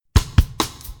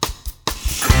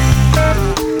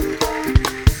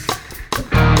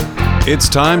It's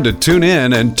time to tune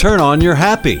in and turn on your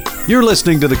happy. You're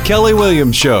listening to The Kelly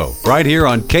Williams Show right here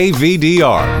on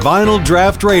KVDR, Vinyl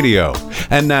Draught Radio.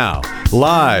 And now,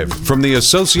 live from the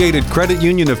Associated Credit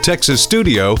Union of Texas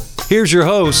studio, here's your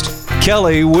host,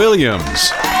 Kelly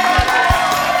Williams.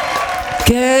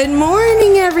 Good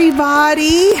morning,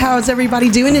 everybody. How's everybody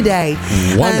doing today?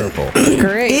 Wonderful.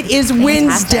 Great. It is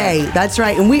Wednesday. That's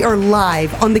right. And we are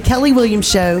live on the Kelly Williams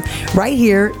Show right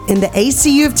here in the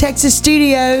ACU of Texas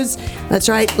studios. That's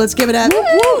right. Let's give it up. Woo,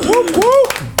 woo, woo, woo.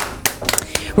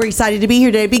 We're excited to be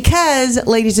here today because,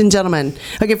 ladies and gentlemen,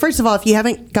 okay, first of all, if you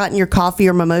haven't gotten your coffee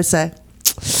or mimosa,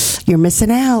 you're missing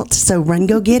out. So run,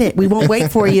 go get it. We won't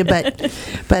wait for you, but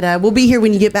we'll be here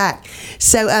when you get back.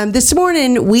 So this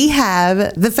morning we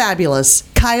have the fabulous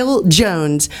Kyle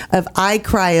Jones of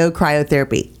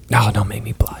Cryotherapy. Oh, don't make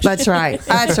me blush. That's right.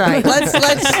 That's right.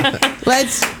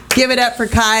 Let's give it up for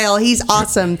Kyle. He's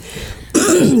awesome.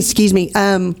 Excuse me.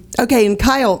 Okay, and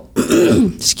Kyle,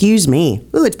 excuse me.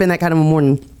 Ooh, it's been that kind of a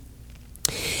morning.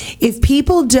 If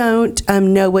people don't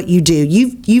know what you do,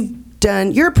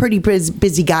 you're a pretty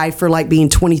busy guy for like being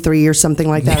 23 or something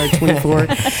like that, or 24.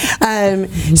 I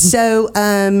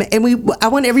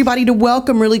want everybody to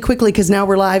welcome really quickly, because now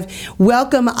we're live.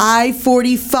 Welcome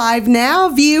I-45 Now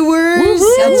viewers.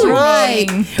 Woo-hoo. That's right.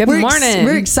 Good morning.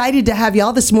 We're excited to have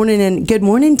y'all this morning, and good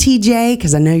morning, TJ,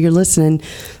 because I know you're listening.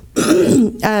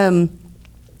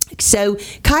 So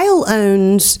Kyle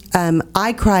owns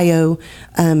Cryotherapy,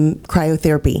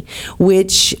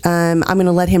 which I'm going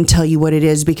to let him tell you what it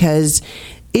is, because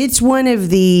it's one of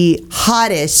the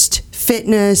hottest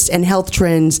fitness and health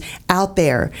trends out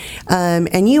there.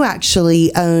 And you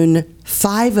actually own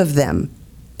 5 of them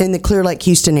in the Clear Lake,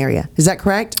 Houston area. Is that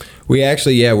correct? We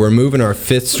actually, we're moving our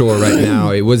 5th store right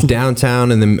now. It was downtown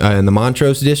in the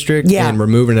Montrose district, and we're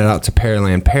moving it out to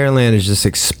Pearland. Pearland is just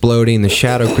exploding. The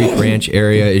Shadow Creek Ranch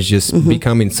area is just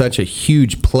becoming such a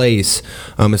huge place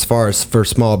as far as for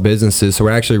small businesses. So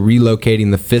we're actually relocating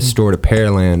the 5th store to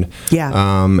Pearland.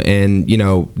 Yeah. And you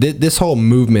know, this whole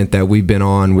movement that we've been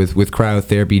on with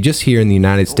cryotherapy just here in the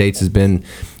United States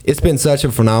it's been such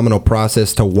a phenomenal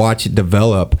process to watch it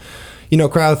develop. You know,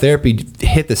 cryotherapy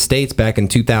hit the States back in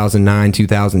 2009,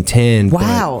 2010.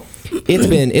 Wow.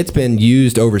 It's been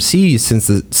used overseas since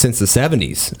the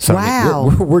 70s. So wow. I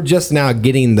mean, we're just now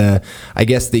getting the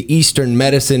Eastern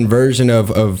medicine version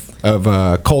of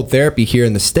cold therapy here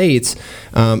in the States.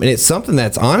 And it's something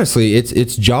that's honestly,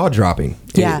 it's jaw dropping.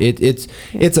 Yeah.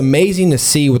 It's amazing to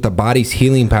see what the body's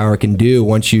healing power can do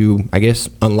once you, I guess,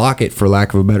 unlock it, for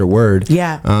lack of a better word.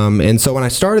 Yeah. And so when I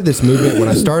started this movement, when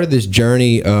I started this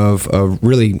journey of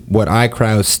really what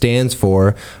iCryo stands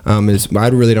for, is I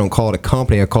really don't call it a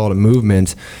company, I call it a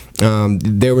movement.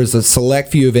 There was a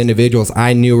select few of individuals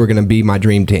I knew were going to be my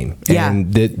dream team. Yeah.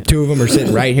 And the 2 of them are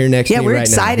sitting right here next to me we're right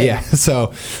excited. now. Yeah.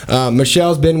 So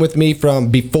Michelle's been with me from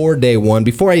before day one.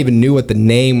 Before I even knew what the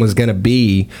name was going to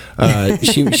be,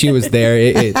 she was there.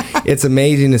 It's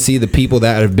amazing to see the people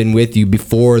that have been with you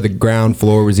before the ground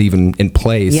floor was even in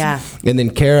place. Yeah. And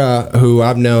then Kara, who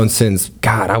I've known since,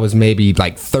 God, I was maybe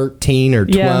like 13 or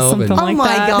 12. Yeah, something and, like oh my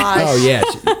that. gosh. oh yeah,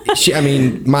 I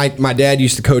mean, my dad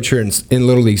used to coach her in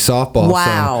Little League softball.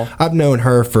 Wow. So I've known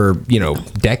her for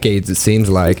decades, it seems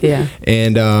like. Yeah.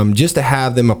 And just to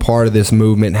have them a part of this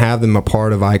movement, have them a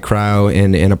part of iCryo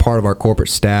and a part of our corporate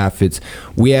staff,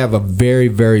 we have a very,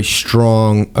 very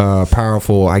strong,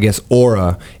 powerful, I guess,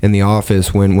 aura in the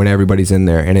office when everybody's in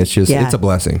there, and it's just it's a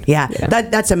blessing. Yeah.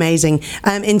 That's amazing.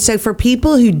 And so for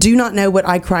people who do not know what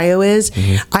iCryo is,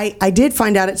 I did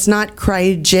find out it's not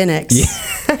cryogenics. Yeah.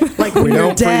 Like when We you're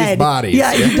don't dead. freeze bodies.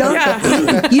 Yeah, you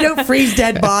don't you don't freeze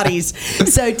dead bodies.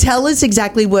 So tell us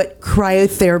exactly what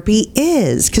cryotherapy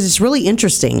is, because it's really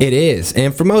interesting. It is.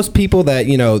 And for most people that,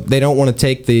 they don't want to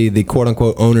take the quote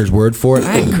unquote owner's word for it,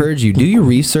 I encourage you, do your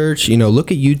research,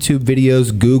 look at YouTube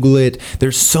videos, Google it.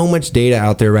 There's so much data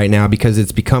out there right now because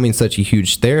it's becoming such a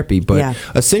huge therapy. But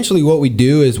essentially what we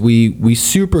do is we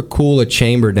super cool a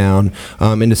chamber down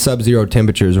into sub-zero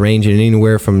temperatures, ranging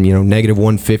anywhere from, negative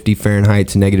 150 Fahrenheit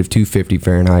to negative 250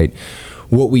 Fahrenheit.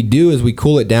 What we do is we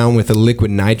cool it down with a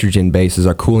liquid nitrogen base as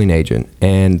our cooling agent.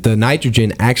 And the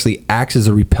nitrogen actually acts as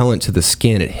a repellent to the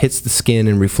skin. It hits the skin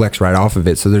and reflects right off of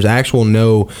it. So there's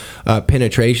no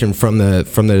penetration from the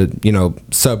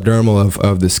subdermal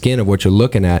of the skin of what you're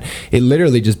looking at. It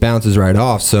literally just bounces right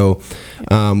off. So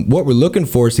what we're looking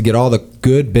for is to get all the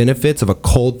good benefits of a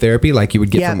cold therapy like you would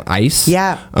get from ice.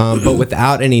 Yeah. But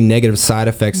without any negative side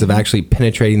effects of actually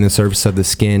penetrating the surface of the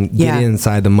skin, getting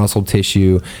inside the muscle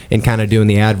tissue, and kind of doing doing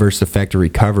the adverse effect of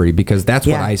recovery, because that's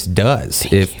what ice does.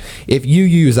 If you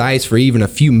use ice for even a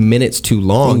few minutes too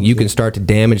long, you can start to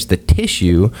damage the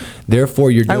tissue.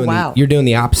 Therefore, you're doing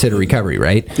the opposite of recovery,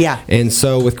 right? Yeah. And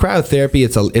so with cryotherapy,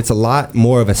 it's a lot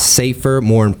more of a safer,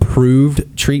 more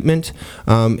improved treatment.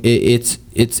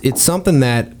 It's something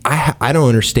that I don't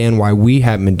understand why we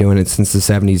haven't been doing it since the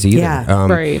 70s either. Yeah,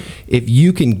 right. If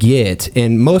you can get,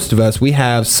 and most of us, we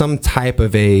have some type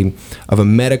of a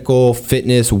medical,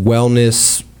 fitness,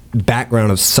 wellness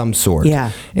background of some sort.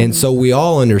 Yeah. And so we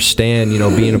all understand,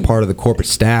 being a part of the corporate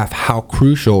staff, how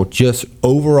crucial just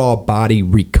overall body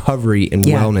recovery and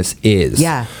wellness is.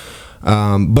 Yeah.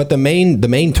 But the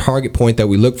main target point that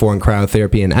we look for in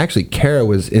cryotherapy, and actually Kara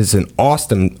is an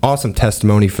awesome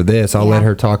testimony for this. I'll let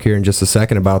her talk here in just a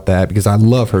second about that, because I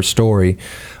love her story.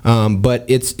 But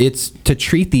it's to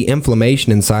treat the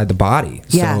inflammation inside the body.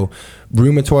 Yeah. So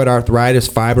rheumatoid arthritis,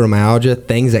 fibromyalgia,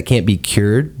 things that can't be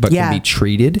cured but can be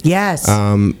treated. Yes.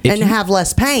 And have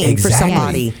less pain for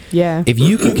somebody. Yeah. If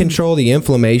you can control the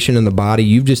inflammation in the body,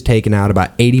 you've just taken out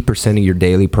about 80% of your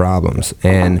daily problems.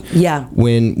 And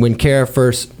when Kara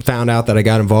first found out that I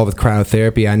got involved with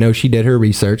cryotherapy, I know she did her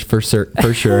research for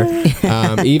sure.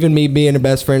 Even me being a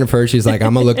best friend of hers, she's like,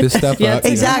 I'm gonna look this stuff up.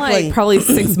 Exactly. Like probably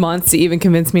 6 months to even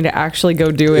convince me to actually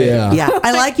go do it. Yeah.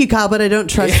 I like you, Kyle, but I don't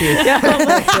trust you.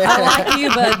 I like you,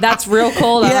 but that's real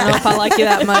cold. I don't know if I like you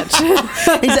that much.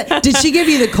 Did she give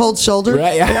you the cold shoulder?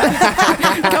 Right.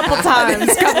 couple times.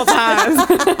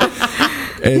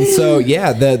 And so,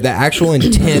 the actual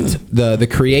intent, the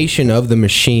creation of the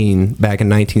machine back in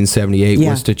 1978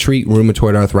 was to treat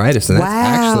rheumatoid arthritis, and that's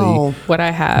actually what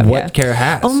I have. what Kara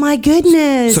has. Oh my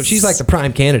goodness! So she's like the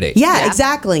prime candidate. Yeah.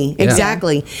 Exactly.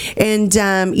 And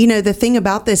the thing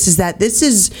about this is that this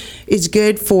is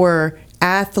good for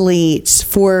athletes,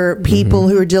 for people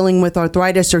who are dealing with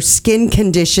arthritis or skin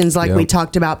conditions like we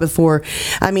talked about before.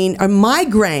 I mean, or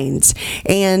migraines.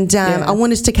 And I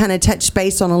want us to kind of touch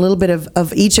base on a little bit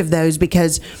of each of those,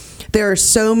 because there are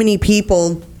so many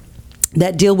people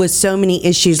that deal with so many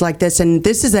issues like this. And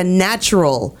this is a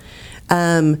natural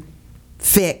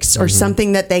fix or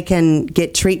something that they can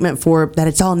get treatment for, that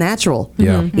it's all natural,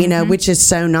 which is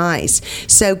so nice.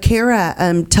 So Kara,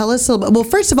 tell us a little bit. Well,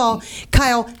 first of all,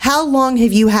 Kyle, how long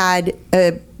have you had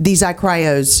these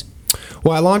iCryos?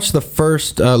 Well, I launched the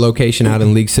first location out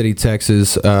in League City,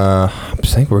 Texas. I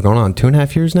think we're going on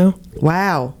 2.5 years now.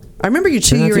 Wow. I remember your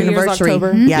 2-year anniversary.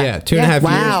 Yeah, 2.5 years,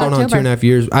 going on 2.5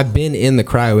 years. I've been in the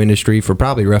cryo industry for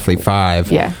probably roughly 5.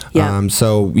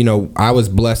 So, I was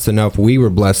blessed enough, we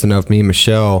were blessed enough, me and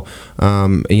Michelle,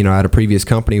 at a previous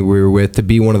company we were with, to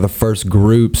be one of the first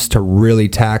groups to really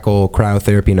tackle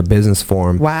cryotherapy in a business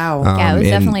form. Wow. It was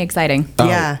definitely exciting.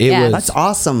 That's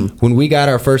awesome. When we got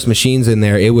our first machines in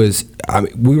there, it was,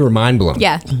 we were mind blown.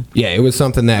 Yeah, it was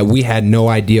something that we had no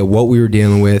idea what we were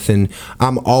dealing with, and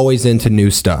I'm always into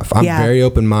new stuff. I'm very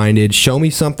open-minded. Show me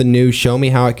something new. Show me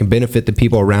how it can benefit the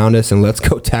people around us, and let's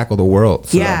go tackle the world.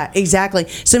 So. Yeah, exactly.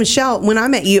 So, Michelle, when I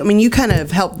met you, you kind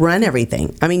of helped run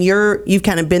everything. You've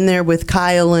kind of been there with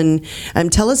Kyle, and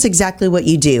tell us exactly what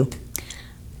you do.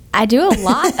 I do a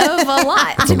lot,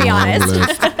 to be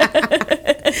honest.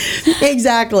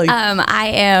 Exactly. I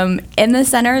am in the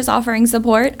centers offering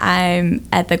support. I'm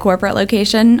at the corporate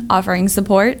location offering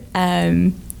support.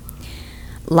 A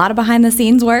lot of behind the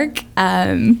scenes work.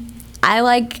 I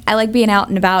like being out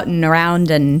and about and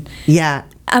around, and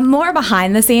I'm more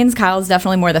behind the scenes. Kyle's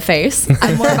definitely more the face.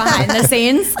 I'm more behind the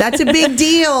scenes. That's a big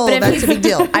deal. That's a big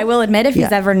deal. I will admit, if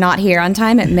he's ever not here on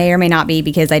time, it may or may not be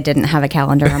because I didn't have a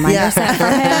calendar reminder set for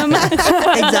him.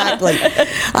 Exactly.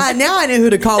 Now I know who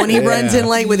to call when he runs in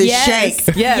late with his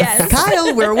shake. Yes.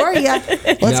 Kyle, where were you?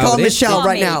 Let's call Michelle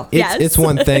right now. It's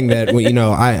one thing that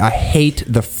I hate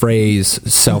the phrase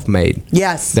self-made.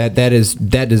 Yes. That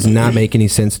does not make any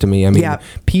sense to me.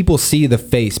 People see the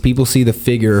face, people see the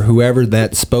figure, whoever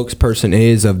that spokesperson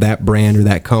is of that brand or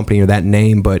that company or that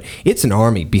name, but it's an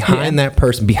army behind that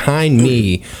person, behind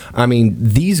me.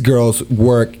 These girls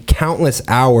work countless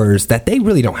hours that they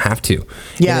really don't have to.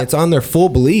 And it's on their full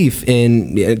belief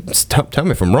in, tell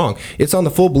me if I'm wrong, it's on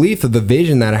the full belief of the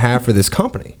vision that I have for this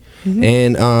company.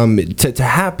 And to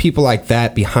have people like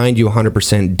that behind you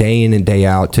 100% day in and day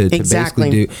out to basically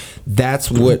do, that's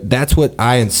what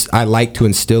I like to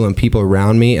instill in people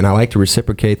around me, and I like to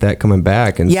reciprocate that coming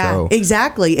back. And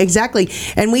exactly.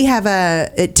 And we have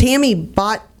Tammy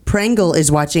bought Pringle is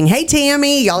watching. Hey,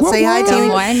 Tammy. Y'all say hi, Tammy. Good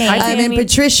morning. Hi, And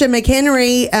Patricia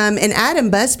McHenry and Adam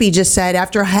Busby just said,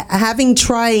 after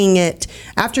trying it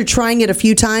a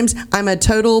few times, I'm a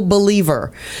total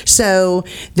believer. So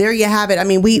there you have it. I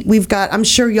mean, we've got, I'm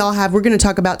sure y'all have, we're going to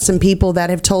talk about some people that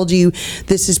have told you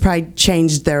this has probably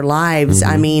changed their lives.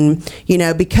 I mean,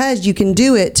 because you can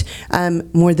do it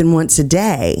more than once a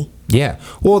day. Yeah.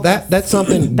 Well, that's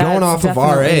something going off of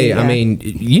RA. Yeah. I mean,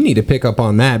 you need to pick up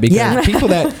on that because people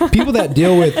that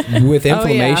deal with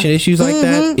inflammation issues like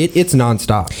that, it's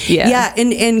nonstop. Yeah.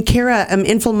 And Kara,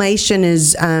 inflammation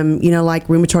is, like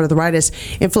rheumatoid arthritis.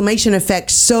 Inflammation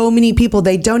affects so many people.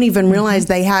 They don't even realize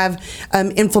they have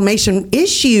inflammation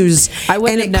issues.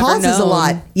 And it causes a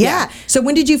lot. Yeah. So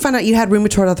when did you find out you had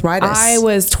rheumatoid arthritis? I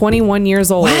was 21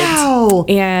 years old. Wow.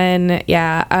 And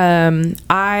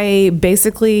I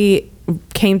basically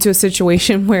came to a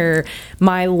situation where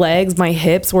my legs, my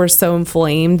hips were so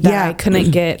inflamed that I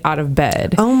couldn't get out of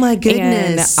bed. Oh my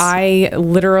goodness. And I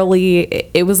literally,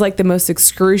 it was like the most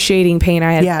excruciating pain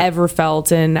I had ever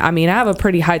felt. And I mean, I have a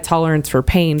pretty high tolerance for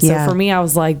pain. So for me, I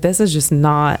was like, this is just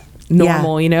not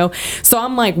normal, So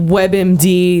I'm like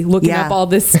WebMD looking up all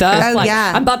this stuff.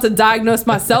 I'm about to diagnose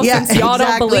myself since y'all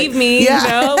don't believe me,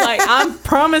 like I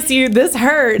promise you this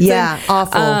hurts.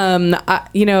 Awful.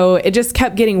 It just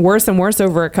kept getting worse and worse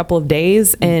over a couple of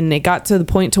days. And it got to the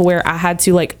point to where I had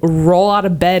to like roll out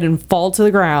of bed and fall to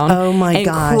the ground. Oh my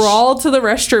gosh. Crawl to the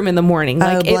restroom in the morning.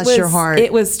 Like bless your heart.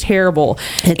 It was terrible.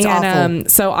 It's awful.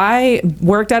 So I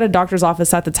worked at a doctor's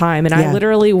office at the time and I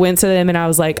literally went to them and I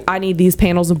was like, I need these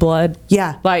panels of blood.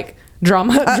 Yeah. Like, draw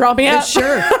me up.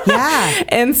 Sure. Yeah.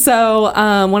 And so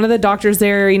one of the doctors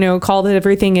there, called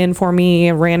everything in for me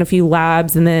and ran a few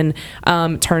labs. And then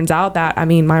turns out that,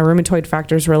 my rheumatoid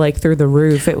factors were like through the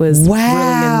roof. It was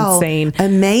really insane.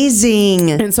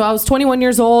 Amazing. And so I was 21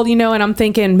 years old, and I'm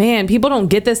thinking, man, people don't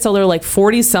get this till they're like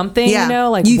 40 something,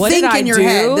 like you what think did I in your do?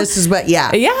 head, this is what, Yeah.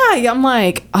 I'm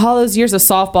like, all those years of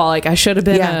softball, like I should have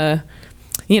been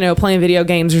playing video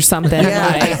games or something.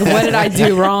 Like, what did I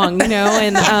do wrong?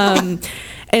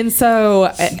 And so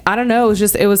I don't know.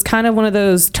 It was kind of one of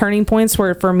those turning points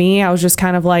where for me, I was just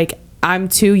kind of like, I'm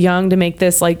too young to make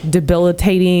this like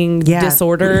debilitating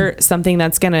disorder something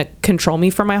that's going to control me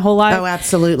for my whole life. Oh,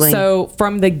 absolutely. So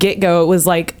from the get-go, it was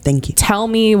like, thank you. Tell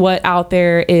me what out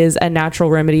there is a natural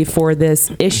remedy for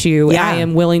this issue. Yeah. I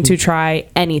am willing to try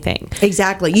anything.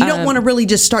 Exactly. You don't want to really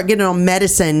just start getting on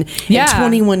medicine at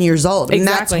 21 years old. And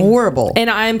that's horrible.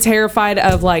 And I'm terrified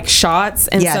of like shots.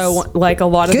 And so like a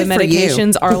lot of the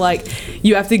medications are like,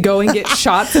 you have to go and get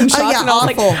shots and shots. And I was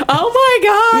like, oh my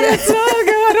God, it's so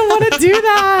good. I don't want to do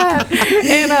that.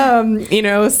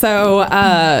 And so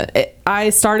I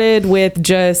started with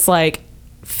just like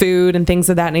food and things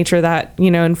of that nature that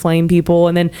inflame people,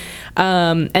 and then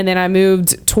I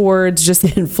moved towards just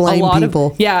inflame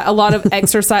people. A lot of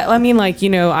exercise. I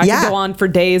could go on for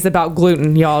days about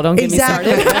gluten. Y'all don't get me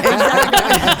started.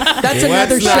 That's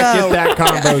another show. Get that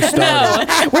combo started.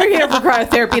 No, we're here for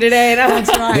cryotherapy today. That's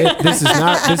right. This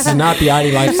is not the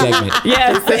ID Life segment.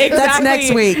 Yes, exactly. That's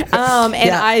next week.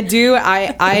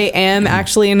 I am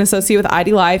actually an associate with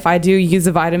ID Life. I do use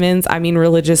the vitamins.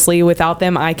 Religiously. Without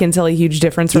them, I can tell a huge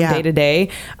difference from day to day.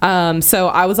 So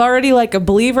I was already like a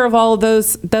believer of all of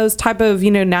those type of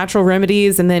natural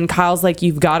remedies. And then Kyle's like,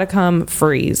 you've got to come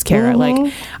freeze, Kara.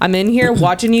 Like I'm in here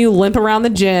watching you limp around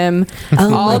the gym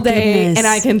all day, and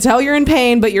I can tell you're in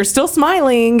pain, but you're still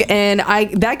smiling, and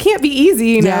that can't be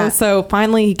easy, So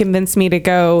finally, he convinced me to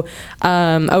go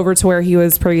over to where he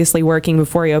was previously working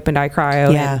before he opened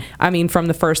iCryo. Yeah. And, from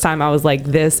the first time, I was like,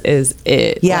 this is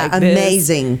it. Yeah, like,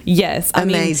 amazing. Yes,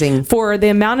 amazing. For the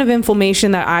amount of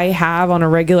inflammation that I have on a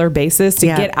regular basis, to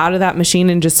get out of that machine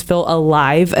and just feel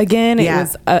alive again,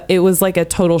 it was like a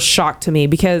total shock to me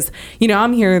because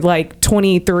I'm here like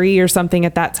 23 or something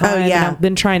at that time, and I've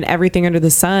been trying everything under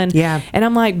the sun. Yeah, and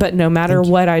I'm like, but no matter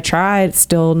what I tried, it's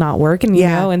still not working. You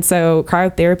know, and so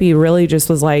cryotherapy really just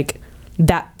was like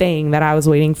that thing that I was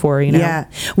waiting for, Yeah.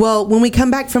 Well, when we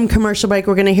come back from commercial break,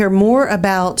 we're going to hear more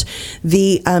about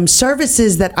the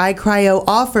services that iCryo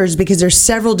offers, because there's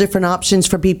several different options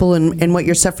for people and what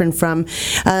you're suffering from.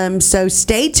 So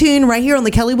stay tuned right here on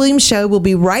the Kelly Williams Show. We'll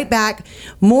be right back.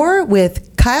 More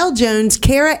with Kyle Jones,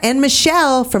 Kara, and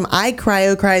Michelle from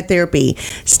iCryotherapy.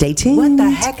 Stay tuned. What the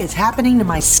heck is happening to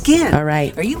my skin? All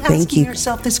right. Are you Thank asking you.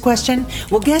 yourself this question?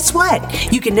 Well, guess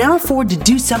what? You can now afford to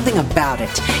do something about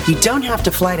it. You don't have to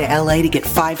fly to LA to get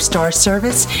 5-star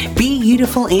service. Be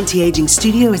Beautiful Anti-Aging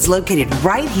Studio is located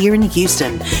right here in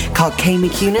Houston. Call Kay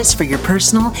McCunis for your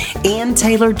personal and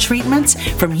tailored treatments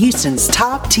from Houston's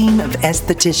top team of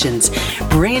estheticians.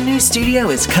 Brand new studio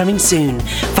is coming soon.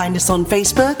 Find us on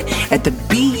Facebook at the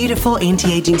Be Beautiful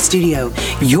Anti-Aging Studio.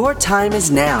 Your time is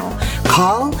now.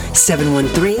 Call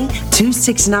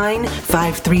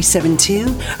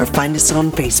 713-269-5372 or find us on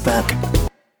Facebook.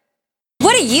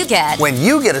 What do you get when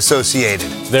you get associated?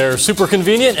 They're super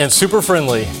convenient and super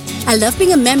friendly. I love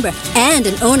being a member and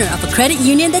an owner of a credit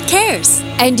union that cares.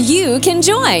 And you can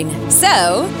join.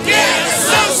 So, get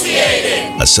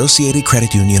associated! Associated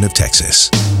Credit Union of Texas.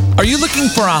 Are you looking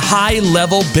for a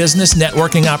high-level business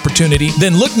networking opportunity?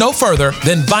 Then look no further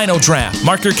than Vinyl Draft.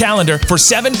 Mark your calendar for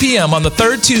 7 p.m. on the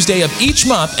third Tuesday of each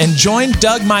month and join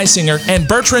Doug Meisinger and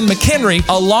Bertrand McHenry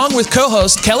along with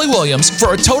co-host Kelly Williams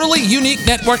for a totally unique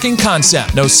networking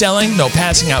concept. No selling, no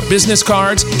passing out business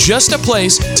cards, just a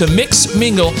place to mix,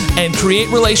 mingle, and create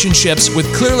relationships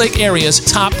with Clear Lake area's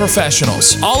top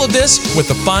professionals. All of this with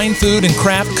the fine food and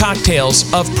craft cocktails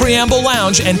of Preamble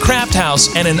Lounge and Craft House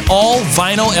and an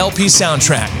all-vinyl LP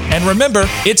soundtrack. And remember,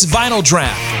 it's Vinyl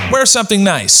Draft. Wear something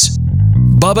nice.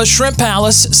 Bubba's Shrimp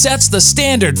Palace sets the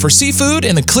standard for seafood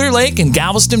in the Clear Lake and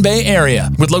Galveston Bay area.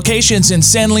 With locations in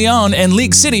San Leon and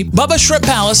League City, Bubba's Shrimp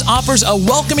Palace offers a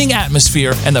welcoming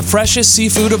atmosphere and the freshest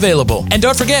seafood available. And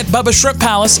don't forget, Bubba's Shrimp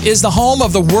Palace is the home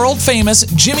of the world-famous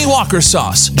Jimmy Walker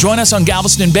sauce. Join us on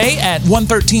Galveston Bay at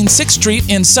 113 6th Street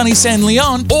in sunny San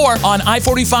Leon or on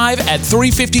I-45 at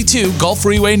 352 Gulf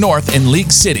Freeway North in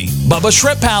League City. Bubba's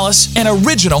Shrimp Palace, an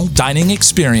original dining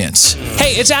experience.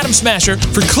 Hey, it's Adam Smasher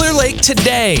for Clear Lake Today.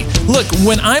 Look,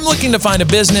 when I'm looking to find a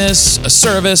business, a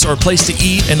service, or a place to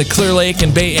eat in the Clear Lake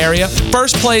and Bay Area,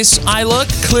 first place I look,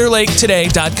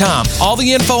 clearlaketoday.com. All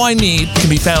the info I need can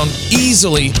be found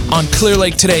easily on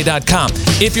clearlaketoday.com.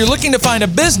 If you're looking to find a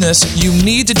business, you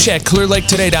need to check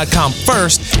clearlaketoday.com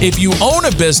first. If you own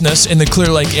a business in the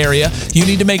Clear Lake area, you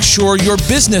need to make sure your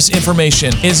business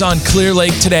information is on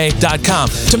clearlaketoday.com.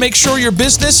 To make sure your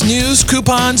business news,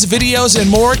 coupons, videos, and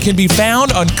more can be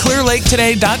found on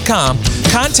clearlaketoday.com,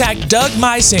 contact Doug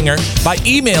Meisinger by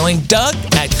emailing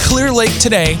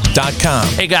doug@clearlaketoday.com.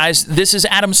 Hey guys, this is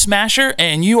Adam Smasher,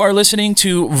 and you are listening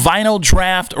to Vinyl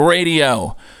Draft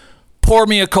Radio. Pour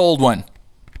me a cold one.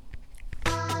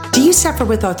 Do you suffer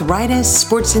with arthritis,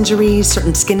 sports injuries,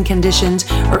 certain skin conditions,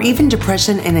 or even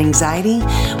depression and anxiety?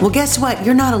 Well, guess what?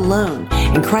 You're not alone,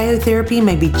 and cryotherapy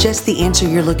may be just the answer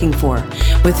you're looking for.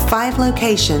 With 5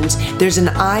 locations, there's an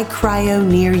iCryo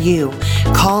near you.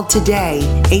 Call today,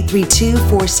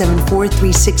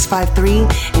 832-474-3653,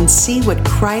 and see what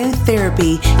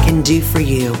cryotherapy can do for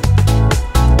you.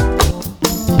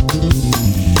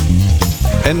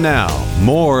 And now,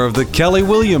 more of the Kelly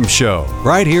Williams Show,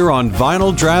 right here on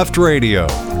Vinyl Draft Radio.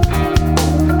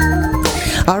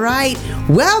 All right,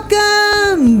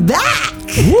 welcome back.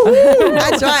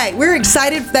 That's right. We're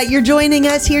excited that you're joining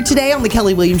us here today on the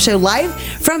Kelly Williams Show, live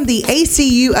from the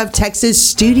ACU of Texas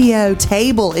studio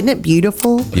table. Isn't it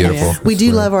beautiful? Beautiful. Yeah. We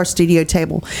do love our studio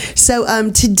table.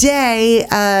 So today,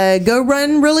 go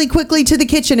run really quickly to the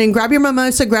kitchen and grab your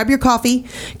mimosa, grab your coffee,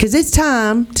 because it's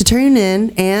time to tune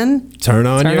in and turn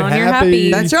on your happy.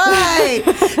 That's right.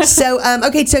 So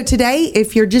today,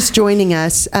 if you're just joining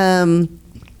us,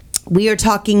 we are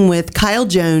talking with Kyle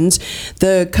Jones,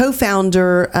 the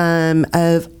co-founder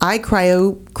of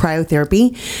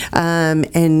iCryotherapy,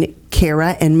 and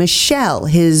Kara and Michelle,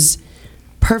 his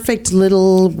perfect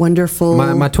little wonderful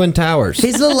my twin towers,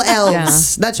 his little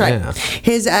elves. Yeah. That's right. Yeah.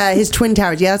 His twin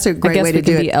towers. Yeah, that's a great way to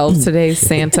do it. Be elves today,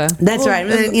 Santa. That's right.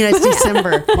 You know, it's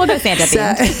December. We'll go Santa.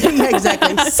 Yeah,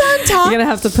 exactly. Santa. You're gonna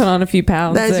have to put on a few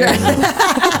pounds. That's right.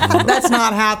 That's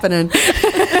not happening.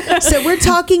 So we're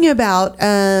talking about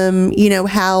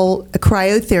how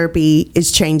cryotherapy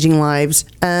is changing lives.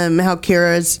 How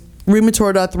Kara's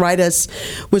rheumatoid arthritis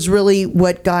was really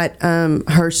what got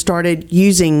her started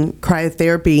using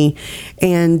cryotherapy,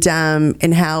 and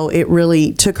how it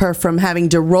really took her from having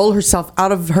to roll herself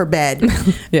out of her bed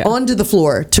onto the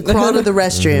floor to crawl to the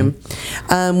restroom,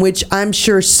 which I'm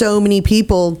sure so many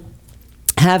people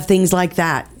have things like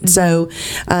that. So,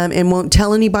 and won't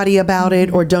tell anybody about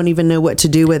it or don't even know what to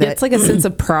do with it. It's like a sense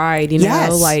of pride, you know,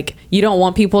 Yes. like you don't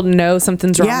want people to know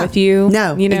something's wrong with you.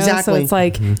 No, you know, exactly. so it's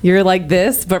like you're like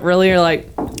this, but really you're like,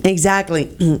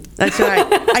 exactly. That's right.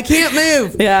 I can't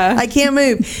move. Yeah. I can't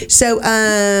move. So,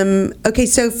 okay,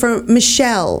 so for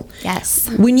Michelle. Yes.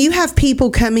 When you have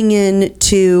people coming in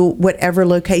to whatever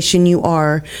location you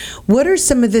are, what are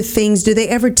some of the things, do they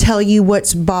ever tell you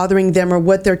what's bothering them or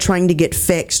what they're trying to get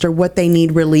fixed or what they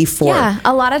need relief for? Yeah,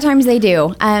 a lot of times they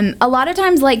do. A lot of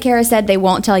times, like Kara said, they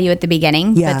won't tell you at the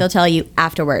beginning, but they'll tell you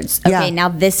afterwards. Okay, now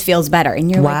this feels better. And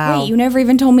you're like, wait, you never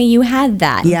even told me you had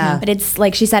that. Yeah. But it's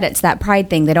like she said, it's that pride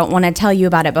thing. They don't want to tell you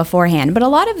about it beforehand. But a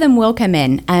lot of them will come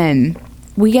in.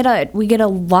 We get a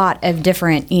lot of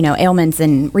different, ailments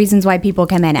and reasons why people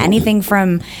come in. Anything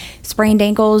from sprained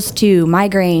ankles to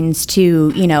migraines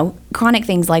to, chronic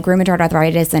things like rheumatoid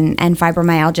arthritis and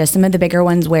fibromyalgia. Some of the bigger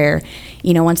ones where,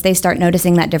 once they start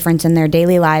noticing that difference in their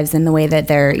daily lives and the way that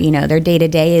their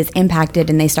day-to-day is impacted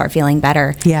and they start feeling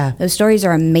better. Yeah. Those stories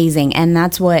are amazing. And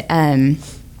that's what,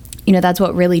 that's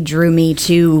what really drew me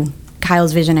to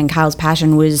Kyle's vision and Kyle's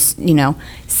passion was,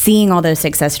 seeing all those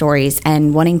success stories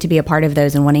and wanting to be a part of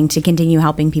those and wanting to continue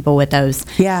helping people with those.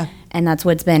 Yeah. And that's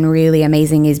what's been really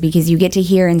amazing is because you get to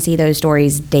hear and see those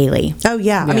stories daily. Oh,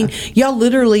 yeah. I mean, y'all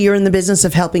literally are in the business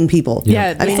of helping people.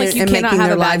 Yeah. I mean, like you and cannot making have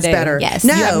their a bad lives day. better. Yes.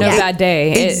 No. You have no bad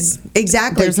day.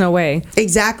 Exactly. There's no way.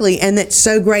 Exactly. And that's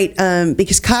so great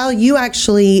because Kyle, you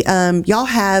actually, y'all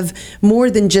have more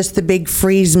than just the big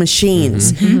freeze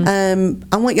machines.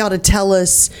 Mm-hmm. I want y'all to tell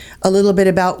us a little bit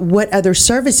about what other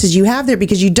services you have there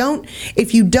because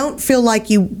if you don't feel like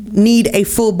you need a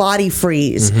full body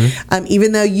freeze,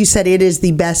 even though you said it is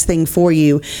the best thing for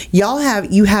you,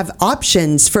 you have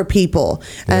options for people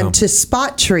to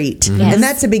spot treat. And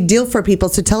that's a big deal for people.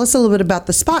 So tell us a little bit about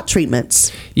the spot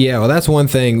treatments. Yeah, well, that's one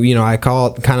thing, I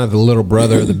call it kind of the little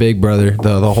brother, the big brother,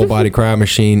 the whole body cryo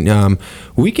machine.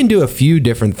 We can do a few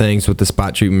different things with the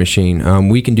spot treatment machine.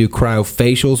 We can do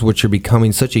cryofacials, which are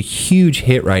becoming such a huge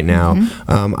hit right now.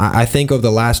 I think over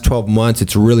the last 12 months,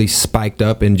 it's really spiked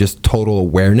up in just total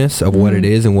awareness of what it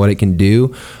is and what it can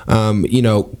do.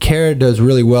 Kara does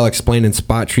really well explaining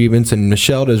spot treatments, and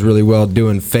Michelle does really well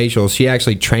doing facials. She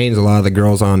actually trains a lot of the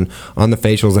girls on the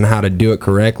facials and how to do it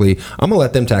correctly. I'm going to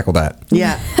let them tackle that.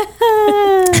 Yeah.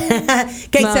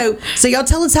 Okay, so y'all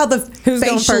tell us how the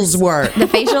facials work. The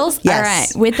facials? Yes. All right.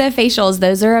 With the facials,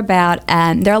 those are about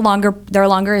they're a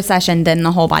longer session than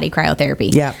the whole body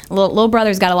cryotherapy. Yeah. Little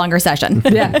brother's got a longer session.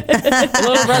 Yeah.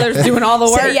 Little brother's doing all the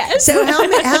work. So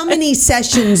how many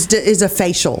sessions is a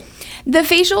facial? The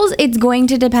facials, it's going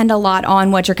to depend a lot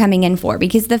on what you're coming in for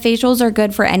because the facials are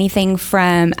good for anything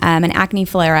from an acne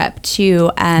flare-up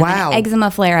to an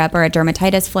eczema flare-up or a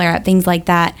dermatitis flare-up, things like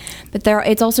that. But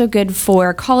it's also good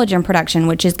for collagen production,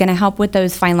 which is going to help with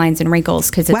those fine lines and wrinkles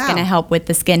because it's going to help with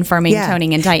the skin firming,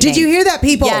 toning, and tightening. Did you hear that,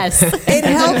 people? Yes. It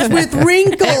helps with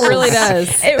wrinkles. It really does.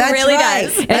 That's really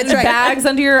does. And bags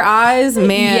under your eyes,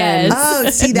 man. Yes. Oh,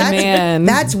 see,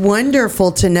 that's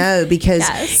wonderful to know because,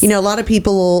 a lot of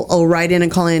people will write in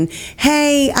and call in,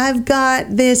 hey, I've got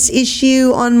this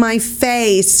issue on my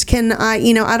face. Can I,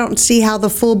 I don't see how the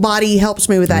full body helps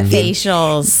me with that.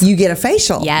 Facials. You get a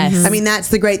facial. Yes. I mean, that's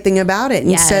the great thing about it.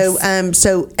 And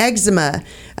so eczema,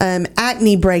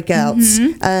 acne breakouts,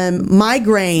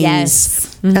 migraines. Yes.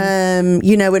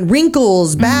 And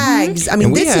wrinkles, bags. I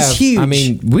mean, this is huge. I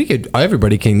mean,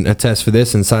 everybody can attest for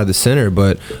this inside the center,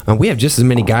 but we have just as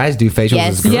many guys do facials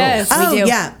as girls. Yes, we do.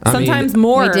 Yeah. Sometimes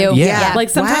more. We do. Yeah. Like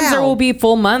sometimes there will be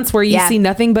full months where you see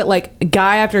nothing but like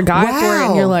guy after guy for it,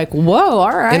 and you're like, whoa, all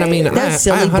right. And I mean, I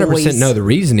 100% know the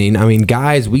reasoning. I mean,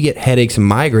 guys, we get headaches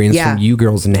and migraines from you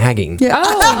girls nagging. Yeah.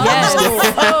 Oh, yes.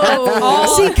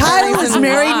 See, Kyle is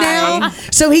married now,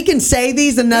 so he can say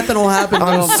these and nothing will happen to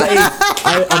him. I'm safe.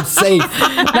 I'm safe.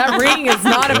 That ring is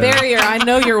not a barrier. I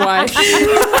know your wife.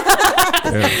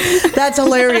 That's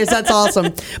hilarious. That's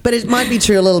awesome. But it might be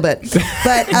true a little bit.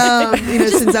 But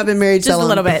since I've been married so long, a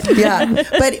little bit. Yeah.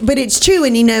 But it's true.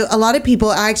 And a lot of people.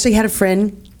 I actually had a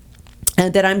friend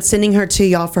that I'm sending her to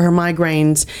y'all for her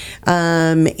migraines.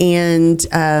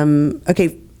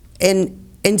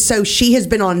 And so she has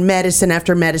been on medicine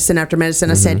after medicine after medicine.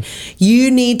 I said,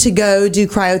 you need to go do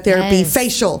cryotherapy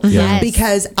facial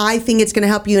because I think it's going to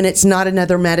help you and it's not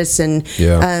another medicine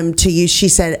to use. She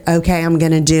said, okay, I'm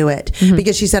going to do it.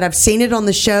 Because she said, I've seen it on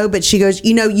the show, but she goes,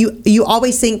 you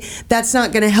always think that's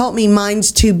not going to help me.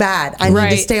 Mine's too bad. I need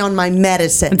to stay on my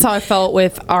medicine. That's how I felt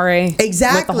with RA.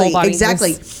 Exactly. With the whole body.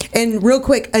 Exactly. And real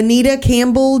quick, Anita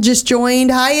Campbell just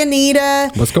joined. Hi, Anita.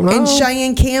 What's going on? And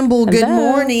Cheyenne Campbell, good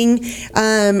morning.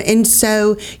 And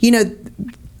so,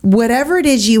 whatever it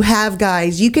is you have,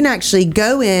 guys, you can actually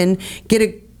go in, get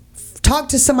a talk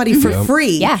to somebody for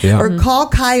free, or call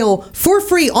Kyle for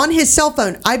free on his cell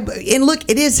phone. And look,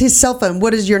 it is his cell phone.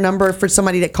 What is your number for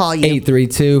somebody to call you?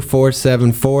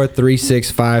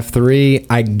 832-474-3653.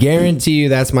 I guarantee you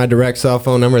that's my direct cell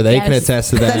phone number. They can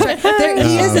attest to that. That's right.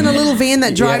 He is in a little van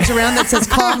that drives around that says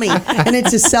 "Call me," and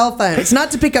it's his cell phone. It's not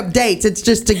to pick up dates. It's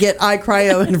just to get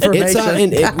iCryo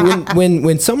information.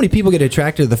 When so many people get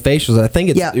attracted to the facials, I think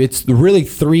it's really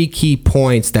 3 key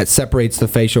points that separates the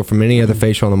facial from any other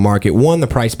facial on the market. One, the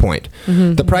price point.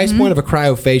 The price point of a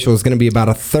cryofacial is going to be about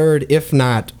a third, if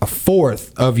not a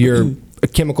fourth, of your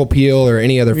chemical peel or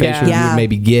any other facial you would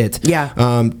maybe get.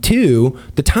 2,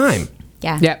 the time.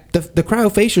 The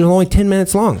cryofacial is only 10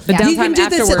 minutes long. The downtime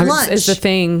afterwards is the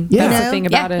thing. That's the thing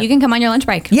about it. You can come on your lunch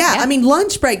break. I mean,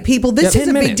 lunch break, people, this is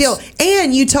a big deal.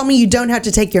 And you told me you don't have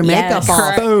to take your makeup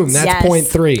off. Boom, that's point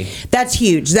 3. That's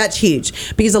huge. That's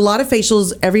huge. Because a lot of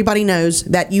facials, everybody knows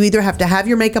that you either have to have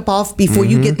your makeup off before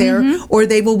you get there, or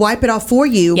they will wipe it off for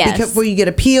you before you get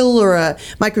a peel or a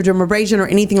microdermabrasion or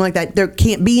anything like that. There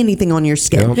can't be anything on your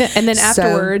skin. And then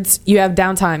afterwards, you have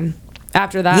downtime.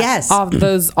 After that,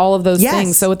 all of those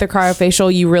things. So with the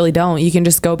cryofacial, you really don't. You can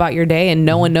just go about your day, and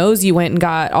no one knows you went and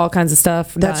got all kinds of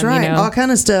stuff. That's done, right, you know? all kind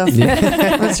of stuff.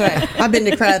 That's right. I've been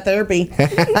to cryotherapy.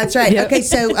 That's right. Okay,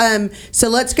 so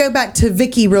let's go back to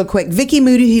Vicky real quick. Vicky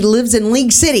Moody, he lives in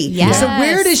League City. Yes. So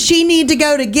where does she need to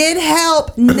go to get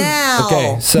help now?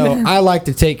 Okay, so I like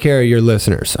to take care of your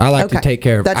listeners. I like to take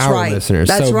care of our listeners.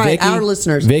 That's so right, Vicky, our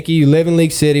listeners. Vicky, you live in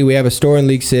League City. We have a store in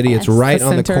League City. It's right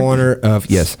on the corner of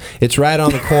It's right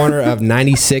on the corner of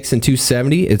 96 and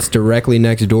 270. It's directly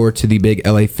next door to the big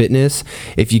LA Fitness.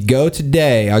 If you go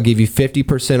today, I'll give you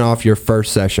 50% off your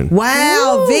first session.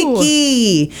 Wow,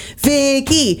 Vicky. That's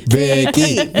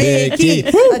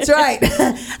right.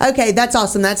 Okay, that's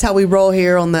awesome. That's how we roll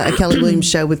here on the Kelly Williams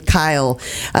Show with Kyle.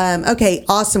 Okay,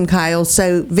 awesome, Kyle.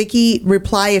 So, Vicky,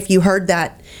 reply if you heard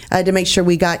that. To make sure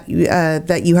we got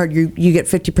that you heard you get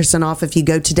 50% off if you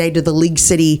go today to the League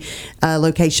City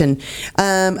location.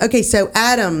 Okay, so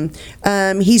Adam,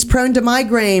 he's prone to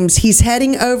migraines. He's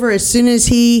heading over as soon as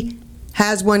he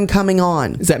has one coming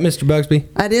on. Is that Mr. Bugsby?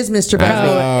 That is Mr. Bugsby.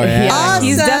 Oh, yeah. Awesome.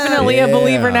 He's definitely a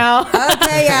believer now.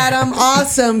 Okay, Adam.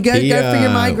 Awesome. Go for your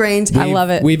migraines. I love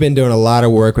it. We've been doing a lot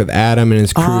of work with Adam and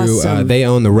his crew. Awesome. They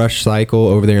own the Rush Cycle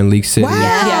over there in League City. Wow.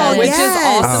 Yeah, which is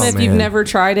awesome if you've never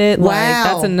tried it. Wow. Like,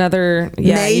 that's another,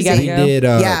 Amazing. you gotta go. We did,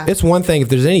 it's one thing, if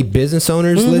there's any business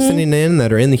owners listening in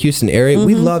that are in the Houston area,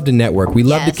 we love to network. We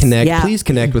love to connect. Yeah. Please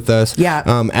connect with us.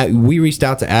 Yeah. We reached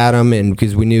out to Adam, and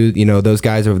because we knew, those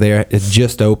guys over there had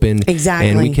just opened. Exactly.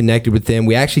 And we connected with them.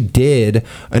 We actually did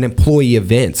an employee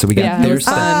event. So we got their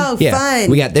staff. Fun.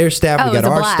 We got their staff. We got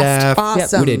our staff.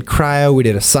 Awesome. We did cryo. We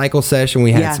did a cycle session.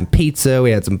 We had some pizza. We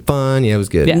had some fun. Yeah, it was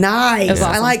good. Yeah. Nice. It was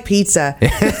awesome. I like pizza.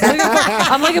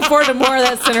 I'm looking forward to more of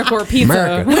that center court pizza.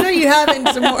 America. When are you having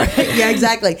some more? Yeah,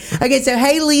 exactly. Okay, so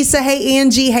hey Lisa, hey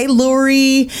Angie, hey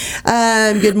Lori.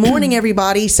 Good morning,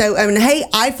 everybody. So, hey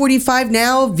I-45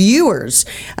 Now viewers.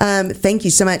 Thank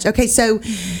you so much. Okay, so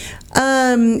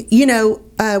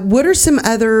what are some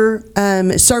other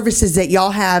services that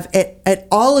y'all have at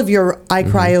all of your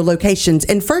iCryo locations?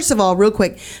 And first of all, real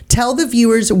quick, tell the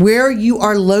viewers where you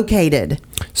are located.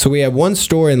 So we have one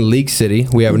store in League City.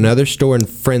 We have another store in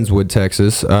Friendswood,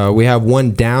 Texas. We have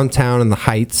one downtown in the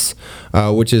Heights,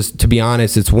 which is, to be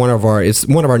honest, it's one of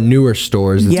our newer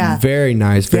stores. It's very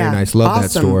nice, very nice. Love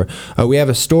that store. We have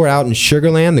a store out in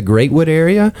Sugarland, the Greatwood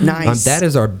area. Nice. That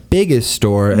is our biggest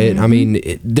store.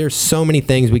 There's so many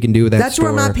things we can do with that store. That's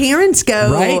where my parents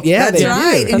go. Right? Yeah, that's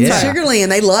right. In Sugarland,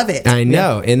 they love it. I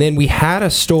know. And then we had a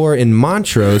store in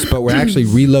Montrose, but we're actually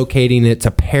relocating it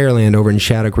to Pearland over in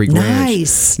Shadow Creek Ranch.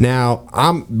 Nice. Now,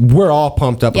 we're all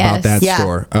pumped up about that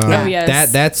store.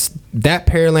 That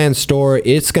Pearland store,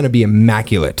 it's going to be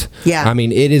immaculate. Yeah. I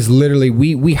mean, it is literally,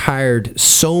 we hired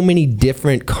so many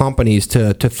different companies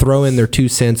to throw in their 2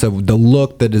 cents of the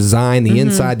look, the design, the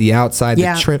inside, the outside,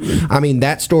 the trim. I mean,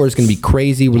 that store is going to be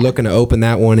crazy. We're looking to open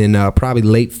that one in probably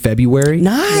late February.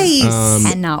 Nice.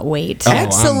 Cannot wait.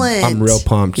 Excellent. I'm real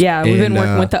pumped. Yeah, we've been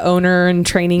working with the owner and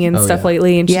training and stuff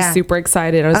lately, and she's super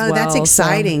excited as well. That's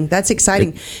exciting. That's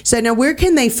exciting. So now where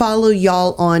can they follow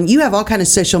y'all on? You have all kind of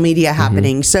social media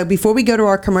happening. So before we go to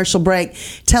our commercial break,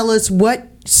 tell us what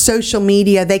social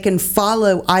media they can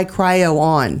follow iCryo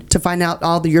on to find out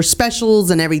all your specials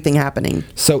and everything happening?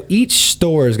 So each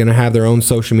store is going to have their own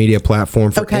social media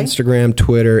platform for Instagram,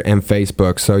 Twitter, and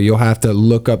Facebook. So you'll have to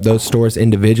look up those stores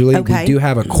individually. We do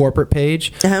have a corporate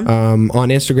page. On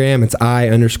Instagram, it's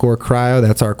I_cryo.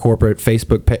 That's our corporate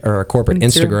Facebook or our corporate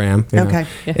Instagram.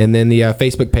 And then the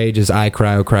Facebook page is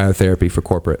iCryo Cryotherapy for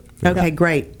corporate. Okay,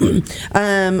 great.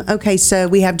 Okay, so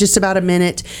we have just about a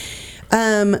minute.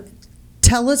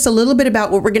 Tell us a little bit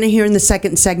about what we're going to hear in the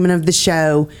second segment of the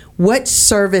show. What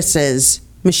services,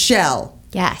 Michelle,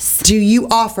 yes, do you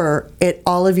offer at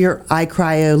all of your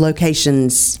iCryo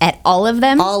locations? At all of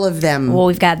them? All of them. Well,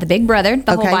 we've got the big brother,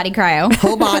 the whole body cryo.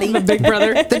 Whole body. The big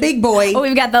brother. The big boy. Well,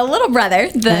 we've got the little brother,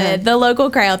 the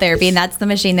local cryotherapy, and that's the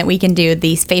machine that we can do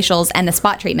these facials and the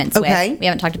spot treatments with. We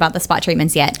haven't talked about the spot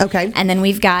treatments yet. And then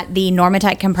we've got the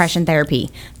Normatec compression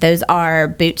therapy. Those are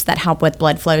boots that help with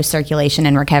blood flow, circulation,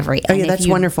 and recovery. Oh, yeah, that's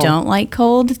wonderful. If you don't like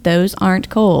cold, those aren't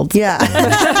cold. Yeah.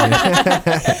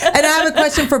 And I have a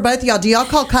question for both of y'all. Do y'all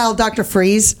call Kyle Dr.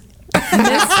 Freeze?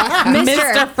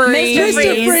 Mr. Freeze.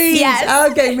 Mr. Freeze.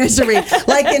 Yes. Okay, Mr. Freeze.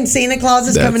 Like in Santa Claus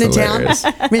is coming to town.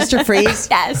 Mr. Freeze.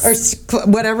 Yes. Or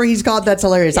whatever he's called. That's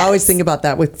hilarious. I always think about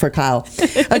that for Kyle.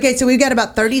 Okay, so we've got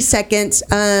about 30 seconds.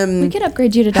 We could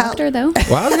upgrade you to doctor, though.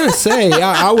 Well, I was going to say,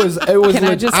 Can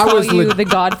I just call you the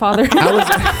Godfather?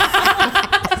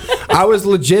 I was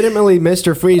legitimately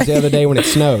Mr. Freeze the other day when it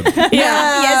snowed.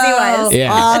 Yes, he was.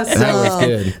 Yeah, awesome. That was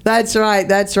good. That's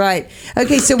right.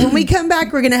 Okay, so when we come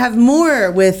back, we're going to have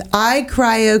more with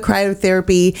iCryo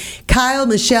Cryotherapy, Kyle,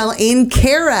 Michelle, and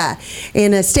Kara.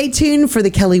 And stay tuned for the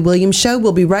Kelly Williams Show.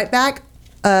 We'll be right back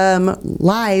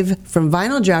live from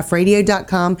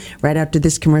vinyldraftradio.com right after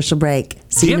this commercial break.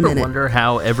 See you in a minute. Do you ever wonder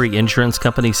how every insurance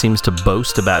company seems to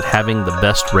boast about having the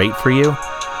best rate for you?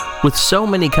 With so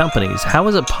many companies, how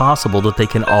is it possible that they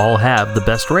can all have the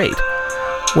best rate?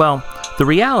 Well, the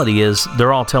reality is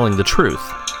they're all telling the truth.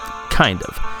 Kind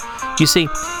of. You see,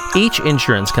 each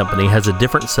insurance company has a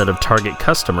different set of target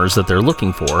customers that they're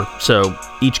looking for, so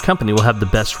each company will have the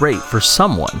best rate for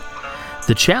someone.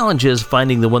 The challenge is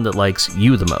finding the one that likes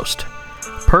you the most.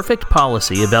 Perfect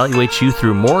Policy evaluates you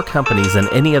through more companies than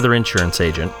any other insurance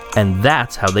agent, and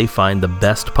that's how they find the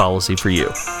best policy for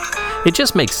you. It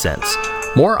just makes sense.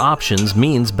 More options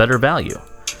means better value.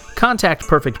 Contact